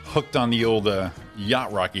hooked on the old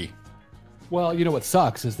Yacht Rocky. Well, you know what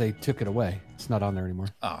sucks is they took it away. It's not on there anymore.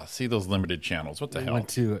 See those limited channels. What the hell?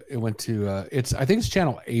 It went to I think it's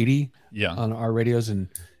channel 80 on our radios, and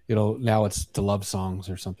now it's the love songs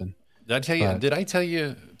or something. Did I tell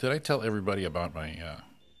you? Did I tell everybody about my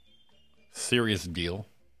serious deal?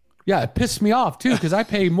 Yeah, it pissed me off too because I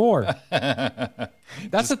pay more.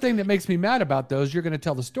 That's the thing that makes me mad about those. You're going to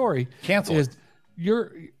tell the story. Cancel.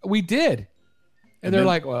 We did, and they're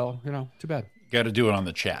like, well, too bad. Got to do it on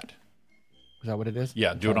the chat. Is that what it is?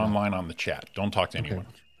 Yeah, do it online on the chat. Don't talk to anyone.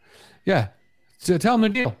 Yeah. So tell them the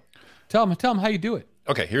deal. Tell them how you do it.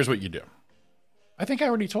 Okay, here's what you do. I think I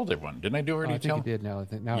already told everyone. Didn't I do already? I think you did.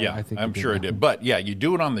 I'm sure I did. But yeah, you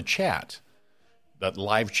do it on the chat, that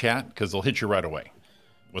live chat, because they'll hit you right away.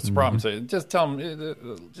 What's the problem? Say, just tell them,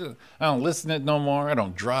 I don't listen to it no more. I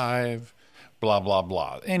don't drive, blah, blah,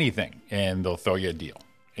 blah, anything. And they'll throw you a deal.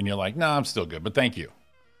 And you're like, no, I'm still good, but thank you.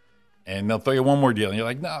 And they'll throw you one more deal. And you're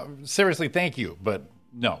like, no, seriously, thank you. But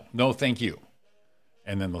no, thank you.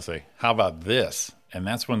 And then they'll say, how about this? And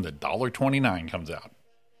that's when the $1.29 comes out.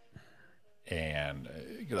 And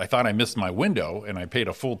I thought I missed my window, and I paid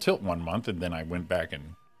a full tilt 1 month, and then I went back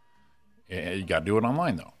and you got to do it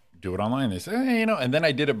online, though. Do it online. They say, hey, and then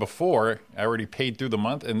I did it before. I already paid through the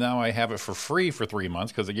month, and now I have it for free for 3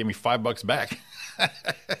 months because they gave me $5 back.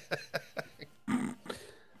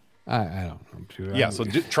 I don't know. Yeah, so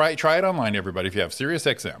try it online, everybody, if you have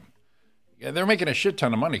SiriusXM. Yeah, they're making a shit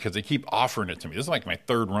ton of money because they keep offering it to me. This is like my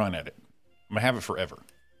third run at it. I'm going to have it forever.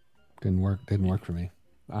 Didn't work for me.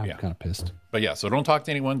 I'm kind of pissed. But yeah, so don't talk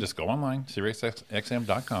to anyone. Just go online,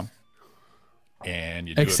 SiriusXM.com. And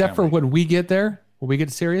you do Except for when we get there, when we get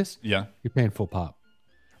to Sirius, yeah, you're paying full pop.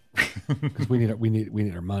 Because we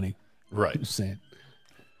need our money. Right. Just saying.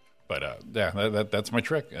 But that's my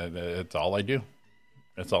trick. That's all I do.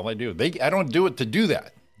 That's all I do. I don't do it to do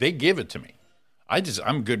that. They give it to me.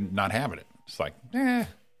 I'm good not having it. It's like,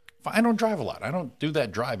 I don't drive a lot. I don't do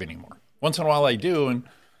that drive anymore. Once in a while I do, and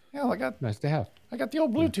nice to have. I got the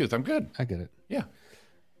old Bluetooth. Yeah. I'm good. I get it. Yeah.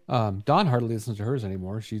 Dawn hardly listens to hers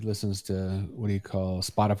anymore. She listens to what do you call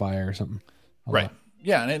Spotify or something. Right.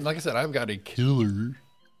 Yeah, and like I said, I've got a killer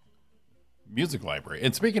music library.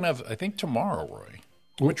 And speaking of, I think tomorrow, Roy,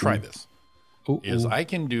 I'm going to try this. I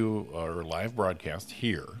can do our live broadcast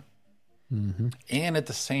here, and at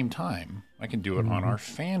the same time, I can do it on our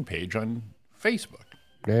fan page on Facebook.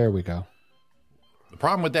 There we go. The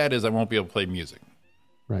problem with that is I won't be able to play music.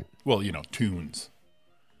 Right. Well, tunes.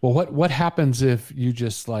 Well, what happens if you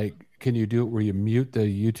just can you do it where you mute the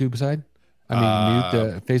YouTube side? Mute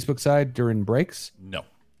the Facebook side during breaks? No.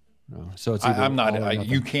 So it's I'm not.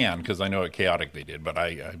 You can, because I know at Chaotic they did, but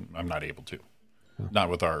I'm not able to. Not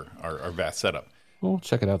with our vast setup. Well,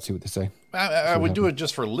 check it out, see what they say. I would do it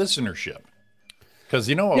just for listenership. Because,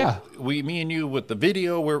 me and you with the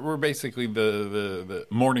video, we're basically the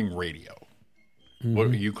morning radio.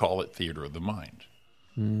 What do you call it? Theater of the mind.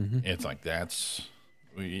 It's like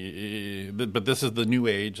but this is the new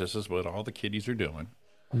age. This is what all the kiddies are doing.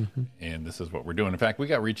 And this is what we're doing. In fact, we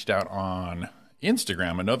got reached out on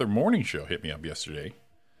Instagram. Another morning show hit me up yesterday.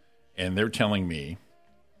 And they're telling me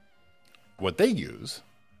what they use.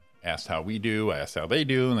 Asked how we do, asked how they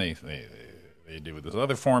do, and they do with this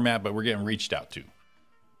other format, but we're getting reached out to.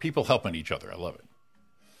 People helping each other. I love it.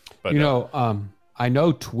 But I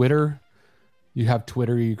know Twitter. You have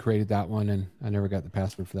Twitter. You created that one, and I never got the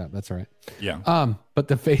password for that. That's all right. Yeah. But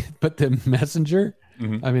the Messenger.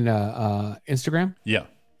 Instagram. Yeah.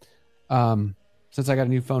 Since I got a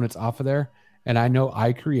new phone, it's off of there, and I know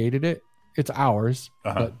I created it. It's ours,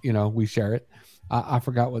 but we share it. I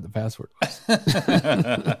forgot what the password was.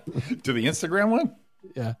 To the Instagram one?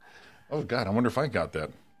 Yeah. Oh God, I wonder if I got that.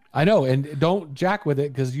 I know, and don't jack with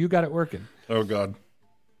it because you got it working. Oh God.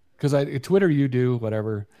 Because Twitter, you do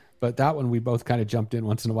whatever, but that one we both kind of jumped in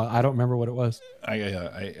once in a while. I don't remember what it was.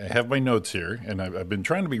 I have my notes here, and I've been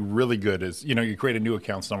trying to be really good. As you create a new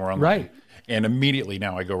account somewhere online, right? And immediately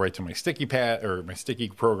now I go right to my sticky pad or my sticky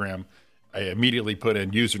program. I immediately put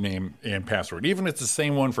in username and password. Even if it's the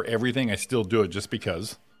same one for everything, I still do it just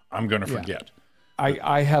because I'm going to forget.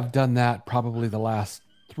 I have done that probably the last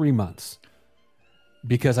 3 months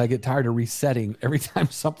because I get tired of resetting. Every time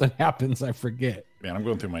something happens, I forget. Man, I'm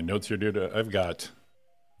going through my notes here, dude. I got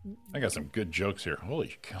some good jokes here.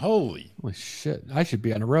 Holy shit. I should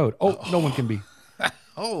be on the road. Oh, no one can be.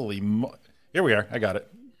 Here we are. I got it.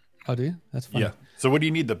 Oh, do you? That's fine. Yeah. So what do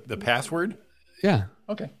you need? The password? Yeah.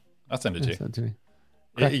 Okay. I'll send it to you. Send it to me.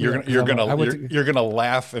 You're gonna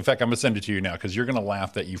laugh. In fact, I'm gonna send it to you now because you're gonna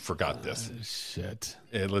laugh that you forgot this. Shit.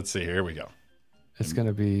 Let's see. Here we go. It's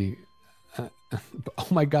gonna be. Oh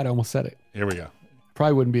my God! I almost said it. Here we go.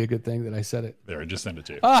 Probably wouldn't be a good thing that I said it. There, I just sent it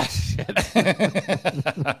to you. Ah, shit.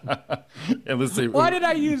 And let's see. Why did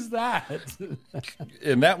I use that?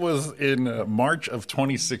 And that was in March of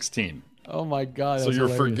 2016. Oh my God! So you're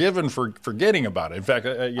forgiven for forgetting about it. In fact,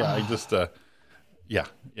 I just. Yeah.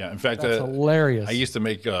 In fact, that's hilarious. I used to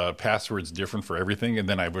make passwords different for everything, and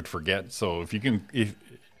then I would forget. So if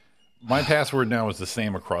my password now is the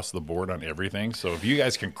same across the board on everything. So if you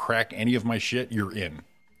guys can crack any of my shit, you're in.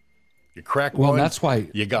 You crack one. Well, that's why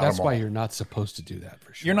you got. That's why you're not supposed to do that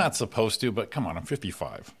for sure. You're not supposed to, but come on, I'm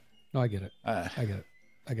 55. No, I get it. I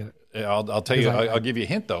get it. I'll tell you. I'll give you a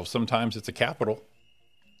hint though. Sometimes it's a capital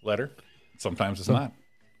letter. Sometimes it's not.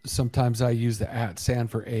 Sometimes I use the @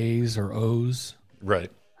 for A's or O's.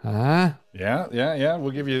 Right. Huh? Yeah.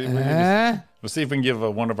 We'll give you. We'll see if we can give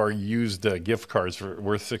one of our used gift cards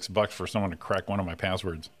worth $6 for someone to crack one of my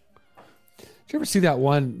passwords. Did you ever see that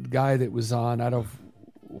one guy that was on?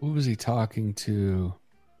 Who was he talking to?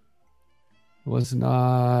 It was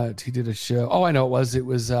not. He did a show. Oh, I know it was. It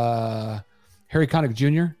was Harry Connick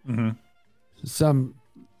Jr. Some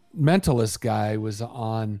mentalist guy was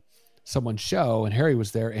on someone's show, and Harry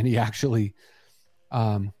was there, and he actually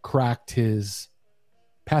cracked his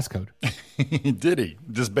passcode. Did he?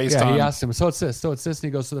 Just based on... Yeah, he asked him, so it's this, and he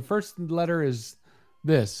goes, so the first letter is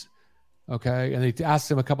this, okay? And he asked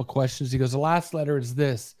him a couple questions. He goes, the last letter is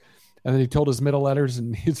this. And then he told his middle letters,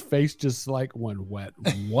 and his face just like went wet.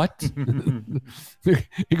 What? You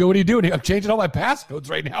go, what are you doing? I'm changing all my passcodes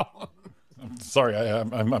right now. I'm sorry,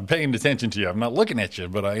 I'm paying attention to you. I'm not looking at you,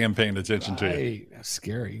 but I am paying attention to you. That's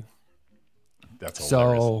scary. That's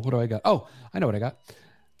hilarious. So what do I got? Oh, I know what I got.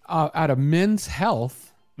 Out of Men's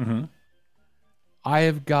Health, I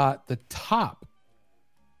have got the top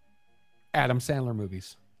Adam Sandler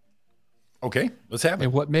movies. Okay, let's have it.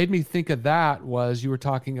 And what made me think of that was you were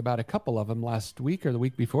talking about a couple of them last week or the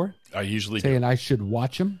week before. I usually saying do. I should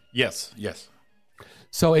watch them. Yes.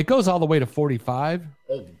 So it goes all the way to 45.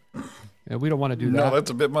 And we don't want to do that. No, that's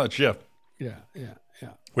a bit much, yeah. Yeah.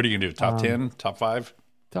 What are you going to do, top 10, top 5?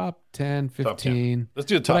 Top 10, 15. Top 10. Let's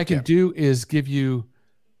do the top 10. What I can do is give you,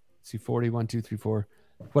 40, 1, 2, 3, 4.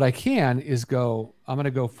 What I can is I'm going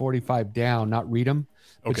to go 45 down, not read them,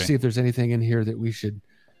 but see if there's anything in here that we should...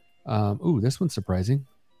 this one's surprising.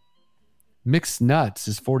 Mixed Nuts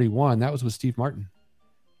is 41. That was with Steve Martin.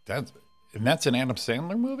 That's an Adam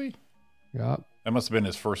Sandler movie? Yeah. That must have been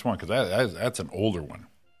his first one, because that's an older one.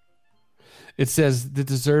 It says that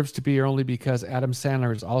deserves to be only because Adam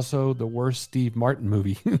Sandler is also the worst Steve Martin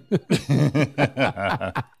movie.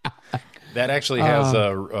 That actually has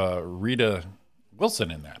Rita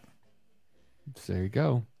Wilson in that. So there you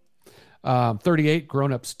go. 38,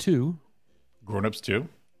 Grown Ups 2. Grown Ups 2?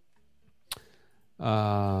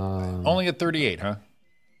 Only at 38, huh?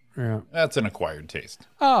 Yeah. That's an acquired taste.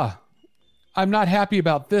 I'm not happy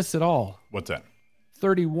about this at all. What's that?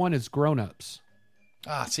 31 is Grown Ups.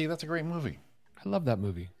 See, that's a great movie. I love that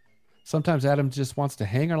movie. Sometimes Adam just wants to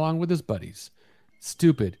hang along with his buddies.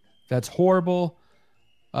 Stupid. That's horrible.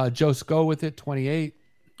 Just go with it, 28.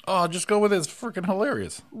 Oh, just go with it. It's freaking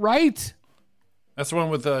hilarious. Right? That's the one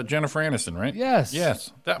with Jennifer Aniston, right? Yes.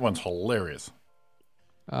 Yes, that one's hilarious.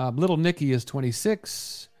 Little Nicky is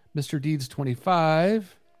 26. Mr. Deed's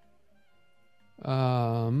 25.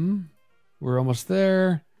 We're almost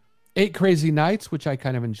there. 8 Crazy Nights, which I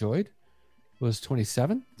kind of enjoyed, was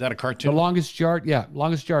 27. Is that a cartoon? The Longest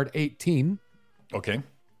Yard, 18. Okay.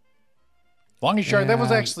 Longest Yard, that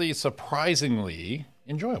was actually surprisingly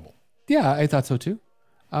enjoyable. Yeah, I thought so too.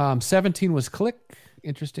 17 was Click.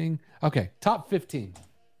 Interesting. Okay, top 15.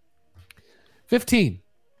 15.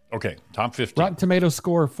 Okay, top 15. Rotten Tomatoes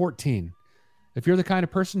score 14. If you're the kind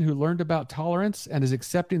of person who learned about tolerance and is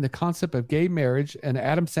accepting the concept of gay marriage and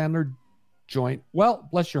Adam Sandler joint, well,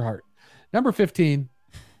 bless your heart. Number 15,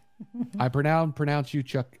 I pronounce you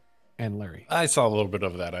Chuck and Larry. I saw a little bit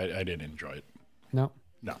of that. I didn't enjoy it. No.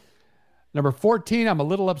 Number 14, I'm a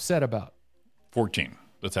little upset about. 14.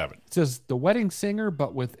 Let's have it. It says The Wedding Singer,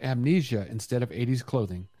 but with amnesia instead of 80s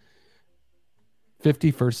clothing.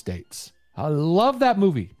 50 First Dates. I love that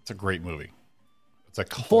movie. It's a great movie. It's a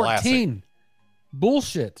classic. 14.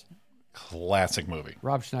 Bullshit. Classic movie.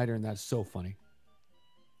 Rob Schneider, and that's so funny.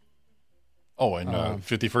 Oh, and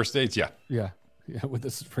 50 First Dates, yeah. Yeah, with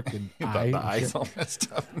this freaking eye. The eyes, all that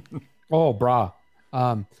stuff. Oh, brah.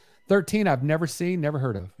 13, I've never seen, never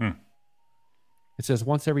heard of. It says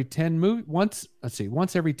once every 10 movies,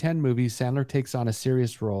 Sandler takes on a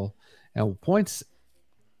serious role and points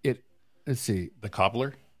it. Let's see. The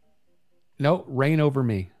Cobbler? No, Reign Over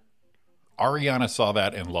Me. Ariana saw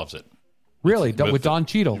that and loves it. Really? With Don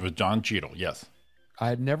Cheadle? With Don Cheadle, yes. I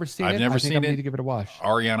had never seen I've it. never I think seen I it. need to give it a watch.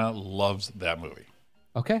 Ariana loves that movie.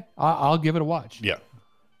 Okay, I'll give it a watch. Yeah.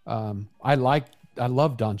 I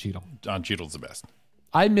love Don Cheadle. Don Cheadle's the best.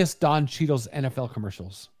 I miss Don Cheadle's NFL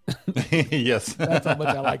commercials. Yes. That's how much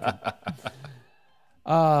I like him.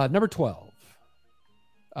 Number 12.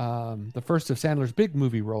 The first of Sandler's big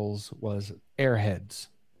movie roles was Airheads.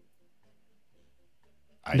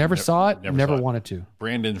 I never saw it. Never wanted to.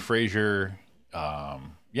 Brandon Fraser. I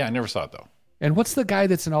never saw it though. And what's the guy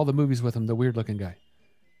that's in all the movies with him? The weird looking guy.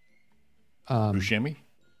 Buscemi?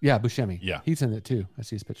 Yeah, Buscemi. Yeah. He's in it too. I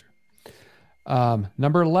see his picture.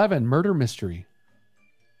 Number 11, Murder Mystery.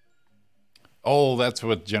 Oh, that's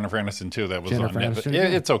with Jennifer Aniston too. That was Jennifer on Netflix. Aniston, Yeah,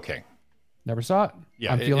 yeah. it's okay. Never saw it.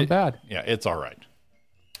 Yeah, I'm feeling bad. Yeah, it's all right.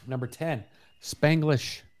 Number 10,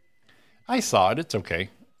 Spanglish. I saw it. It's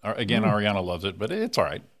okay. Again, Ariana loves it, but it's all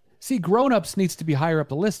right. See, Grown Ups needs to be higher up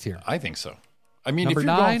the list here. I think so. I mean, Number if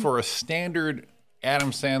you're 9, going for a standard Adam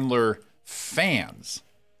Sandler fans,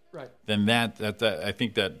 right? Then that I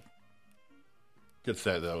think that gets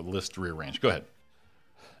that list rearranged. Go ahead.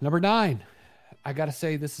 Number 9, I got to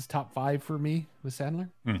say this is top 5 for me with Sandler,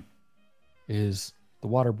 is The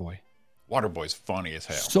Waterboy. Waterboy's funny as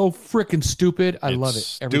hell. So freaking stupid. I love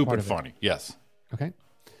it. Every part of Stupid funny. Yes. Okay.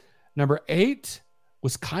 Number 8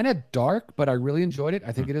 was kind of dark, but I really enjoyed it.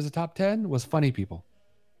 I think it is a top 10, was Funny People.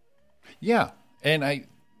 Yeah. And I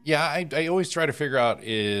always try to figure out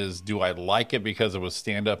do I like it because it was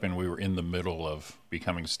stand-up and we were in the middle of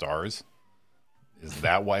becoming stars? Is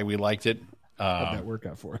that why we liked it? How'd that work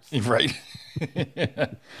out for us? Right.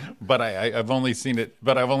 But I've only seen it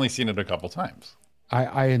a couple times.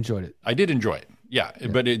 I enjoyed it. I did enjoy it. Yeah,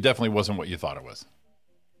 but it definitely wasn't what you thought it was.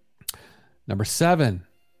 Number 7.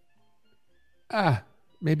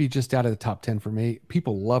 Maybe just out of the top 10 for me.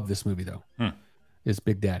 People love this movie, though. Is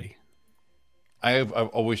Big Daddy. I've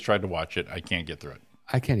always tried to watch it. I can't get through it.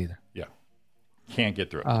 I can't either. Yeah. Can't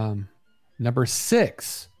get through it. Number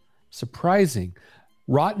 6. Surprising.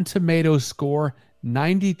 Rotten Tomatoes score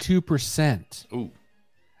 92%. Ooh.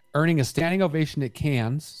 Earning a standing ovation at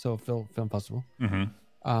Cannes, so Film Festival.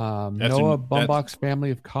 Mm-hmm. Noah Baumbach's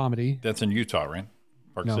Family of Comedy. That's in Utah, right?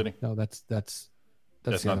 Park City? No, that's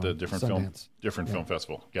not the different film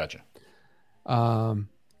festival. Gotcha.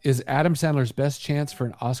 Is Adam Sandler's best chance for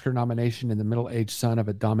an Oscar nomination in the middle-aged son of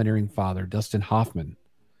a domineering father, Dustin Hoffman.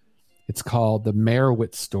 It's called The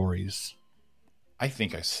Meyerowitz Stories. I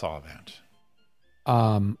think I saw that.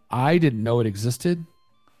 I didn't know it existed,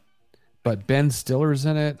 but Ben Stiller's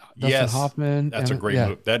in it. Dustin Hoffman. That's a great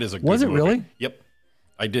movie. That is a good movie. Was it really? Yep.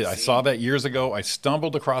 I did. I saw that years ago. I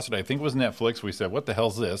stumbled across it. I think it was Netflix. We said, what the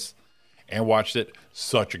hell's this? And watched it.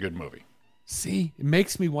 Such a good movie. See, it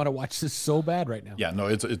makes me want to watch this so bad right now. Yeah, no,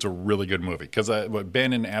 it's a really good movie because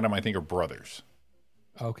Ben and Adam, I think, are brothers.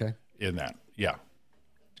 Okay. In that. Yeah.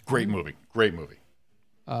 Great movie. Great movie.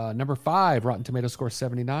 Number 5, Rotten Tomatoes score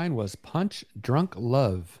 79, was Punch Drunk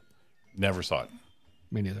Love. Never saw it.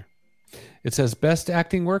 Me neither. It says best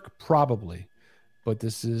acting work, probably, but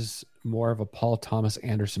this is more of a Paul Thomas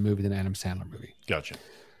Anderson movie than an Adam Sandler movie. Gotcha.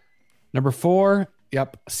 Number 4,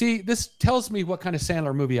 yep. See, this tells me what kind of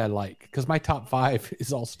Sandler movie I like because my top 5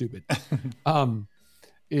 is all stupid.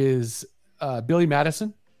 Is Billy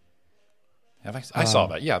Madison. I saw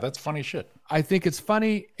that. Yeah, that's funny shit. I think it's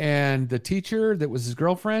funny, and the teacher that was his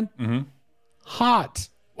girlfriend, hot.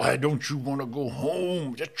 Why don't you want to go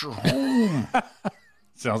home? That's your home.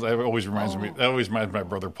 That always reminds me. That always reminds my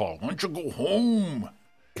brother Paul. Why don't you go home?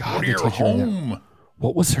 God, go to your home.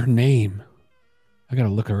 What was her name? I gotta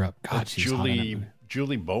look her up. God, she's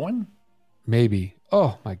Julie Bowen. Maybe.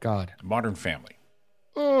 Oh my God. Modern Family.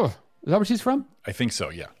 Oh, is that where she's from? I think so.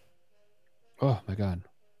 Yeah. Oh my God.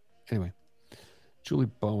 Anyway, Julie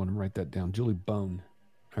Bowen. I'm write that down. Julie Bone.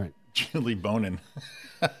 All right. Julie Bonin.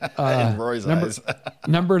 In Roy's eyes.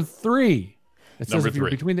 Number 3. It says if you're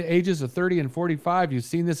between the ages of 30 and 45, you've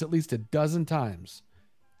seen this at least a dozen times,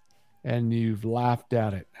 and you've laughed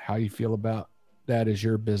at it. How you feel about that is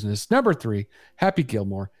your business. Number 3, Happy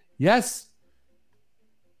Gilmore. Yes.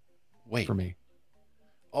 Wait. For me.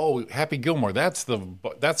 Oh, Happy Gilmore. That's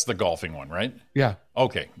the golfing one, right? Yeah.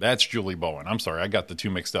 Okay, that's Julie Bowen. I'm sorry, I got the two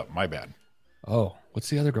mixed up. My bad. Oh, what's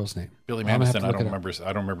the other girl's name? Billy Madison. I don't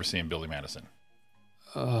remember seeing Billy Madison.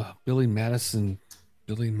 Billy Madison.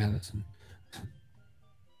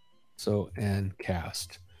 So, and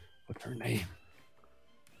cast. What's her name?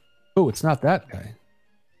 Oh, it's not that guy.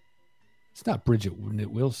 It's not Bridget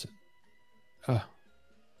Wilson. I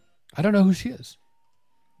don't know who she is.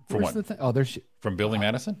 From what? There's she. From Billy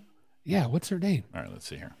Madison? Yeah, what's her name? All right, let's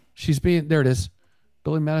see here. There it is.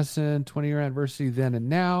 Billy Madison, 20-year anniversary then and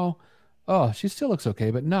now. Oh, she still looks okay,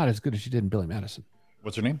 but not as good as she did in Billy Madison.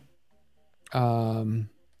 What's her name?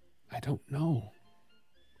 I don't know.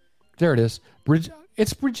 There it is.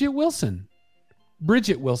 It's Bridget Wilson.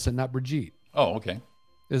 Bridget Wilson, not Brigitte. Oh, okay.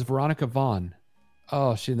 Is Veronica Vaughn.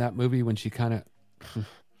 Oh, she in that movie when she kind of...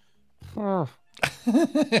 I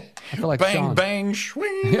feel like bang, Sean. Bang,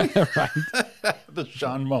 swing. Yeah, right. The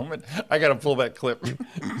Sean moment. I got to pull that clip.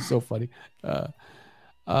 So funny.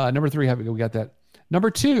 Number 3, we got that. Number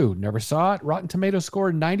 2, never saw it. Rotten Tomatoes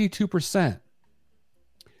score 92%.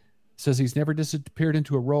 Says he's never disappeared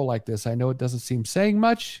into a role like this. I know it doesn't seem saying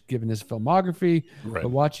much given his filmography, right. But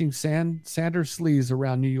watching Sanders sleaze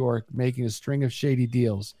around New York making a string of shady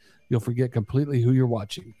deals, you'll forget completely who you're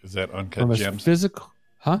watching. Is that Uncut Gems? Physical,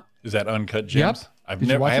 huh? Is that Uncut Gems?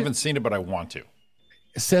 Yep. I haven't seen it, but I want to.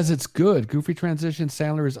 It says it's good. Goofy transition.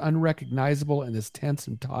 Sandler is unrecognizable in this tense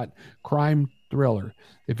and taut crime thriller.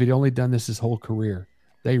 If he'd only done this his whole career,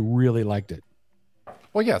 they really liked it.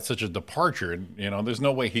 Well, yeah, it's such a departure. And, there's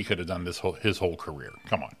no way he could have done his whole career.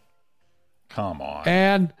 Come on.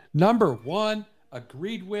 And number 1,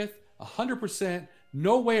 agreed with 100%,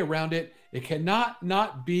 No way around it. It cannot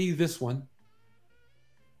not be this one.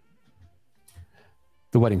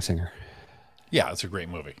 The Wedding Singer. Yeah, it's a great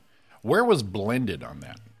movie. Where was Blended on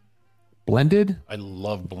that? Blended? I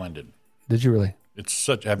love Blended. Did you really? It's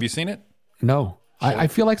such. Have you seen it? No. I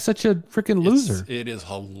feel like such a freaking loser. It is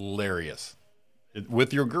hilarious.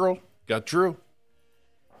 With your girl, got Drew.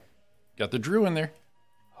 Got the Drew in there.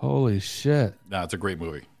 Holy shit. No, it's a great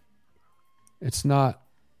movie. It's not.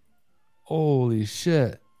 Holy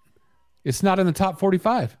shit. It's not in the top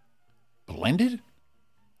 45. Blended?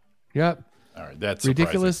 Yep. All right, that's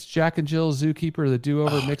Ridiculous. surprising. Jack and Jill, Zookeeper, The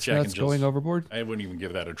Do-Over, Mixed Jack and Nuts, Jill's. Going Overboard. I wouldn't even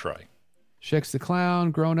give that a try. Shakes the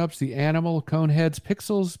Clown, Grown Ups, The Animal, Coneheads,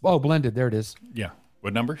 Pixels. Oh, Blended. There it is. Yeah.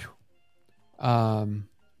 What number?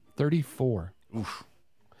 34. Oof.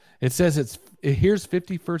 It says here's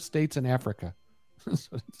 51st states in Africa.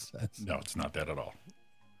 That's what it says. No, it's not that at all.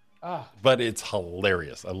 Ah. But it's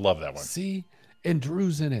hilarious. I love that one. See, and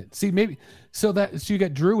Drew's in it. See, maybe so you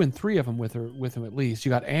got Drew in 3 of them with him at least. You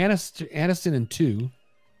got Aniston in 2.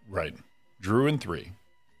 Right. Drew in 3.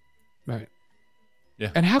 Right.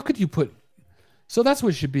 Yeah. And how could you put? So that's what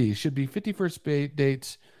it should be. It should be 51st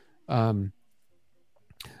dates. The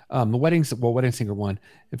Wedding Singer 1,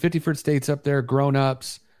 and 51st States up there. Grown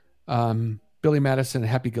Ups, Billy Madison,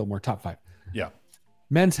 and Happy Gilmore, top 5. Yeah.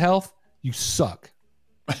 Men's Health, you suck.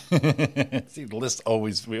 See, the list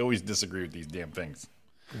we always disagree with these damn things.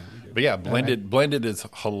 Yeah, but yeah, Blended is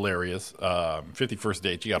hilarious. 51st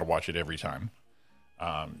Dates, you got to watch it every time.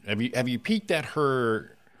 Have you peeked at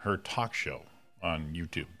her talk show on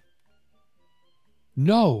YouTube?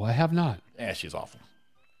 No, I have not. Yeah, she's awful.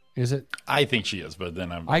 Is it? I think she is, but then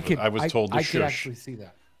I was told to shush. I could actually see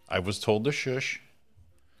that. I was told to shush,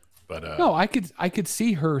 but no, I could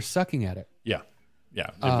see her sucking at it. Yeah.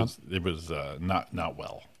 It was not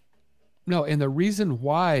well. No, and the reason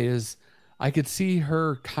why is I could see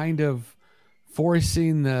her kind of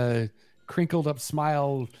forcing the crinkled up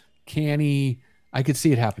smile, canny. I could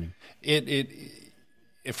see it happening. It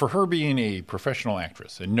for her being a professional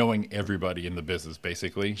actress and knowing everybody in the business,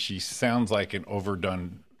 basically, she sounds like an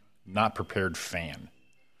overdone, not prepared fan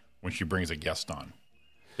when she brings a guest on.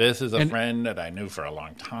 This is a friend that I knew for a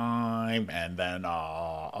long time, and then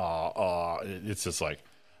it's just like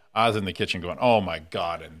I was in the kitchen going, "Oh my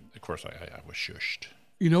god!" And of course, I was shushed.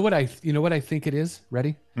 You know what I think it is?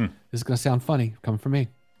 Ready? This is going to sound funny coming from me.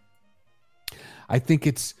 I think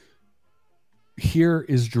it's here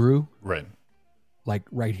is Drew. Right. Like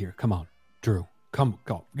right here. Come on, Drew. Come.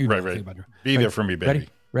 You know right. About Drew. Be there for me, baby.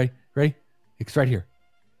 Ready? It's right here.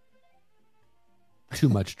 Too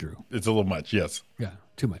much, Drew. It's a little much, yes. Yeah,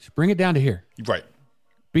 too much. Bring it down to here. Right.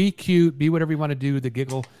 Be cute. Be whatever you want to do. The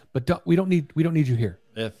giggle, but we don't need you here.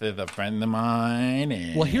 If it's a friend of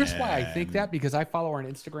mine. Well, here's why I think that, because I follow her on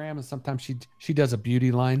Instagram, and sometimes she does a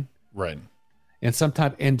beauty line. Right.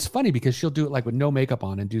 And it's funny because she'll do it like with no makeup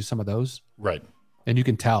on and do some of those. Right. And you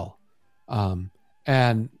can tell.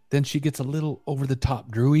 And then she gets a little over the top,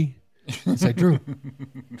 Drewy. It's like, Drew,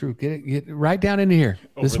 get right down into here.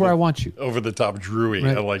 This is where I want you. Over the top, Drewy.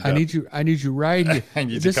 Right. I like that. I need you right here. I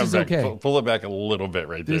need this to come is back. okay. Pull it back a little bit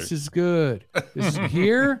right there. This is good. This is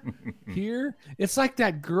here. It's like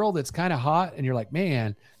that girl that's kind of hot, and you're like,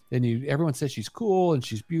 man. Then everyone says she's cool and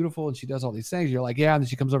she's beautiful and she does all these things. You're like, yeah. And then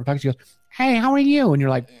she comes over talking. She goes, hey, how are you? And you're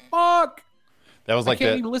like, fuck. That was like I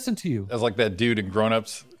can't even listen to you. That was like that dude in Grown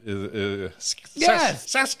Ups. Yes,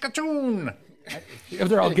 Saskatoon. If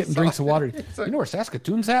they're all getting drinks of water, you know where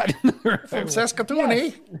Saskatoon's at? From Saskatoon,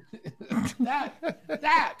 yes.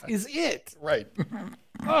 That is it, right?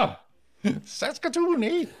 Saskatoon,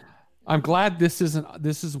 eh? I'm glad this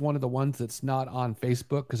is one of the ones that's not on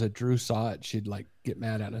Facebook, because if Drew saw it, she'd like get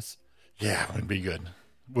mad at us. Yeah, wouldn't be good.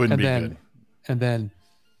 Wouldn't be good. And then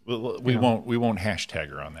we won't hashtag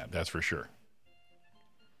her on that. That's for sure.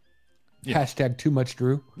 Yeah. Hashtag too much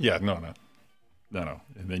Drew. Yeah, no.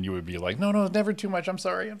 And then you would be like, no, never too much. I'm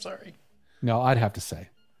sorry. No, I'd have to say,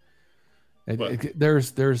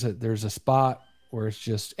 there's a spot where it's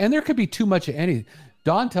just, and there could be too much of any.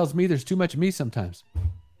 Dawn tells me there's too much of me sometimes.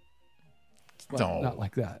 Well, no, not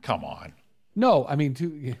like that. Come on. No, I mean,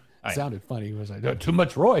 it sounded funny. It was like, too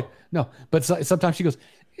much Roy. No, but sometimes she goes,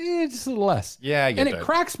 just a little less. Yeah, I get that. And it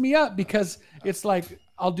cracks me up because it's like,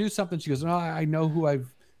 I'll do something. She goes, no, I know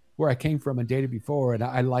where I came from and dated before, and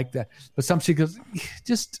I like that. But some she goes,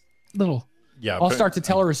 just little. Yeah. I'll start to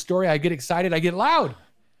tell her a story. I get excited. I get loud.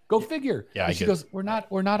 Go figure. Yeah. And she goes, we're not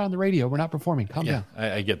on the radio. We're not performing. Calm down.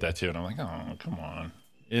 I get that too. And I'm like, oh, come on.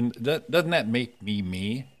 And doesn't that make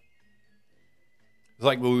me? It's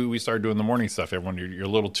like when we started doing the morning stuff. Everyone, you're a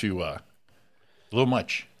little too, a little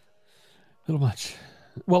much. A little much.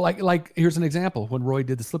 Well, like here's an example when Roy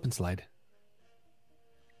did the slip and slide.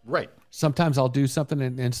 Right. Sometimes I'll do something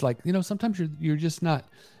and it's like, sometimes you're just not,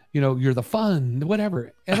 you're the fun,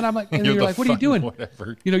 whatever. And then I'm like, and you're like, what are you doing?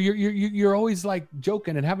 Whatever. You're always like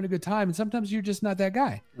joking and having a good time. And sometimes you're just not that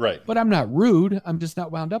guy. Right. But I'm not rude. I'm just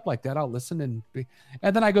not wound up like that. I'll listen and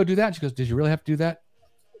then I go do that. And she goes, did you really have to do that?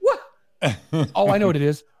 What? Oh, I know what it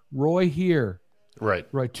is. Roy here. Right.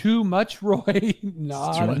 Roy, too much Roy.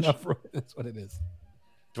 Not too much. Enough Roy. That's what it is.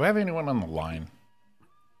 Do I have anyone on the line?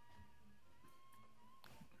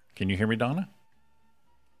 Can you hear me, Donna?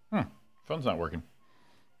 Phone's not working.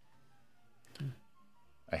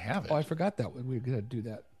 I have it. Oh, I forgot that we were going to do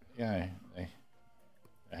that. Yeah, I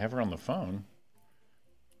have her on the phone,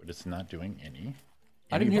 but it's not doing any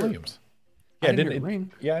I didn't hear volumes. Yeah, I didn't hear it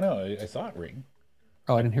ring. Yeah, I know. I saw it ring.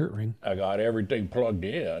 Oh, I didn't hear it ring. I got everything plugged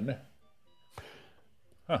in.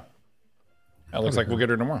 Huh. That looks like we'll get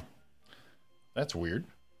her tomorrow. That's weird.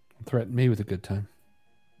 Threaten me with a good time.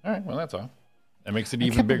 All right, well, that's all. That makes it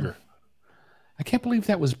even bigger. I can't believe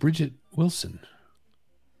that was Bridget Wilson.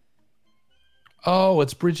 Oh,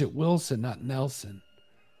 it's Bridget Wilson, not Nelson.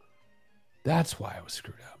 That's why I was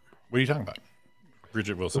screwed up. What are you talking about?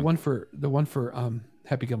 Bridget Wilson. The one for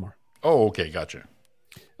Happy Gilmore. Oh, okay, gotcha.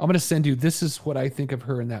 I'm going to send you. This is what I think of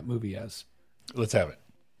her in that movie as. Let's have it.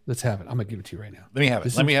 Let's have it. I'm going to give it to you right now. Let me have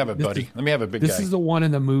it. Let me have it, buddy. Let me have it, big guy. This is the one in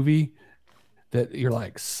the movie that you're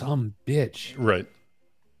like, some bitch. Right.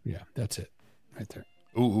 Yeah, that's it. Right there.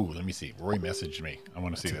 Ooh, let me see. Roy messaged me. I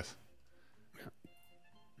want to see this. Yeah.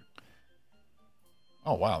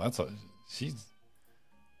 Oh, wow. She's.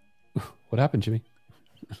 What happened, Jimmy?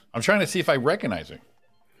 I'm trying to see if I recognize her.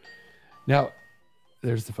 Now,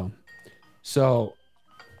 there's the phone. So,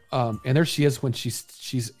 and there she is when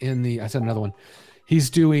she's in the, I said another one. He's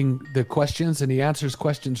doing the questions and he answers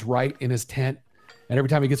questions right in his tent. And every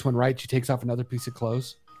time he gets one right, she takes off another piece of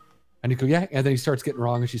clothes. And he go, yeah. And then he starts getting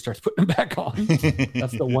wrong and she starts putting them back on.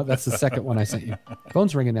 That's the one. That's the second one I sent you.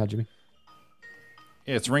 Phone's ringing now, Jimmy.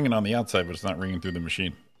 Yeah, it's ringing on the outside, but it's not ringing through the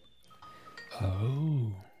machine.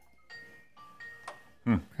 Oh.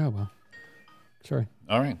 Oh, well. Sorry.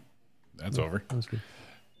 All right. That's over. That was good.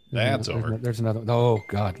 That's over. There's another. Oh,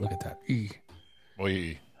 God. Look at that.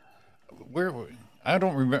 Boy, where? I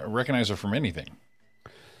don't recognize her from anything.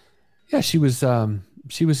 Yeah, she was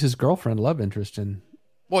his girlfriend, love interest in.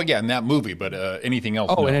 Well, yeah, in that movie, but anything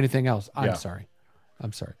else? Oh, no. and anything else. I'm Yeah. sorry.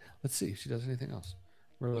 Let's see if she does anything else.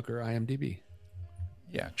 We'll look at her IMDb.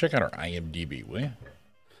 Yeah, check out her IMDb, will you?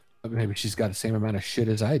 Maybe she's got the same amount of shit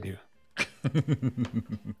as I do.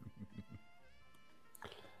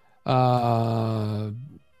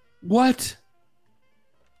 What?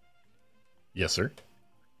 Yes, sir.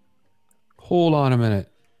 Hold on a minute.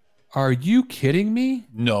 Are you kidding me?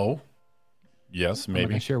 No. Yes,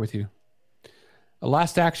 maybe. I share with you. A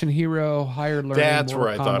Last Action Hero, Hired Learning. That's Mortal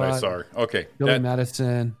where I thought I Kombat, saw her. Okay. Billy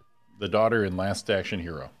Madison. The daughter in Last Action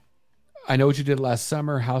Hero. I Know What You Did Last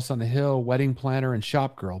Summer, House on the Hill, Wedding Planner, and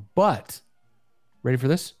Shop Girl. But, ready for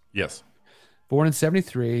this? Yes. Born in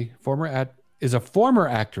 73, is a former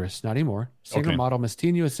actress, not anymore. Singer, model, Miss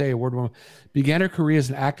Teen USA award winner. Began her career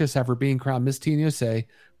as an actress after being crowned Miss Teen USA,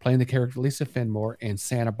 playing the character Lisa Finmore in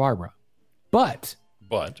Santa Barbara. But,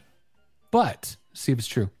 see if it's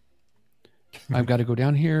true. I've got to go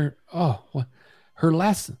down here. Oh, what? Her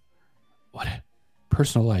last, what?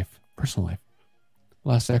 Personal life.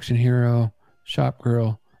 Last Action Hero, Shop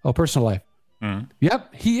Girl. Oh, Personal Life. Mm-hmm.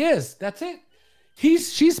 Yep, he is. That's it.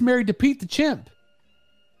 She's married to Pete the Chimp.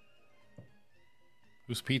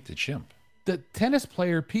 Who's Pete the Chimp? The tennis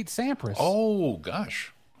player Pete Sampras. Oh,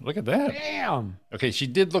 gosh. Look at that. Damn. Okay, she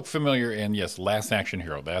did look familiar, and yes, Last Action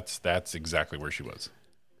Hero. That's exactly where she was.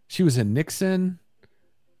 She was in Nixon.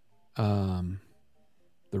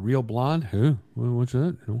 The Real Blonde. Who? What's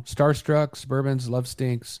that? Starstruck, Suburbans, Love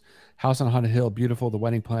Stinks, House on Haunted Hill, Beautiful, The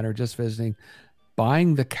Wedding Planner, Just Visiting,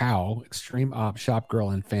 Buying the Cow, Extreme Op, Shop Girl,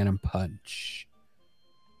 and Phantom Punch.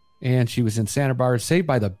 And she was in Santa Barbara, Saved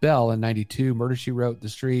by the Bell in 92, Murder, She Wrote, The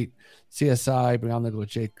Street, CSI, Beyond the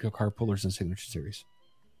Jake Carpoolers, and Signature Series.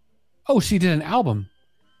 Oh, she did an album.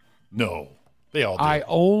 No, they all did. I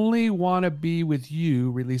Only Want to Be With You,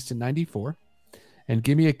 released in 94, and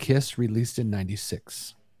Give Me a Kiss, released in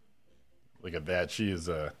 96. Look at that. She is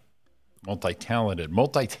multi-talented,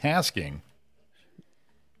 multitasking.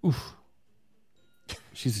 Oof.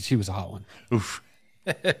 She was a hot one. Oof.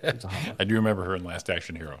 I do remember her in Last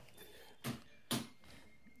Action Hero.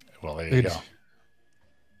 Well, there you go.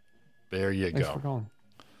 There you Thanks go. for calling.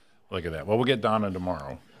 Look at that. Well, we'll get Donna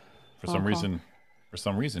tomorrow. For some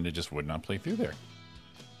reason, it just would not play through there.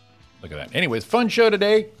 Look at that. Anyways, fun show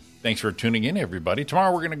today. Thanks for tuning in, everybody.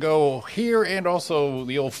 Tomorrow we're going to go here and also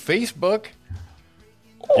the old Facebook.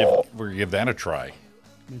 We're going to give that a try.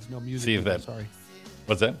 There's no music. See if people, that. Sorry.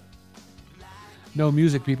 What's that? No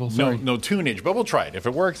music, people. Sorry. No tunage, but we'll try it. If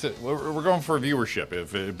it works, we're going for viewership.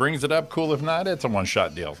 If it brings it up, cool. If not, it's a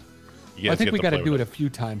one-shot deal. I think we got to do it a few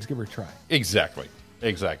times. Give her a try. Exactly.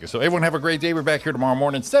 So everyone have a great day. We're back here tomorrow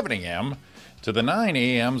morning, 7 a.m. to the 9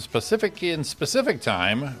 a.m. Pacific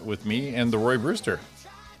time with me and the Roy Brewster.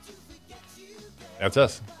 That's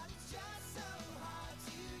us.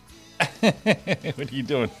 What are you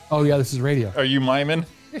doing? Oh, yeah, this is radio. Are you miming?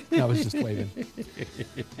 No, I was just waving.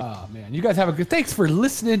 Oh, man. You guys have a good... Thanks for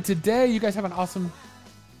listening today. You guys have an awesome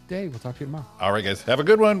day. We'll talk to you tomorrow. All right, guys. Have a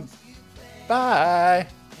good one. Bye.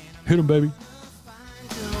 Hit 'em, baby.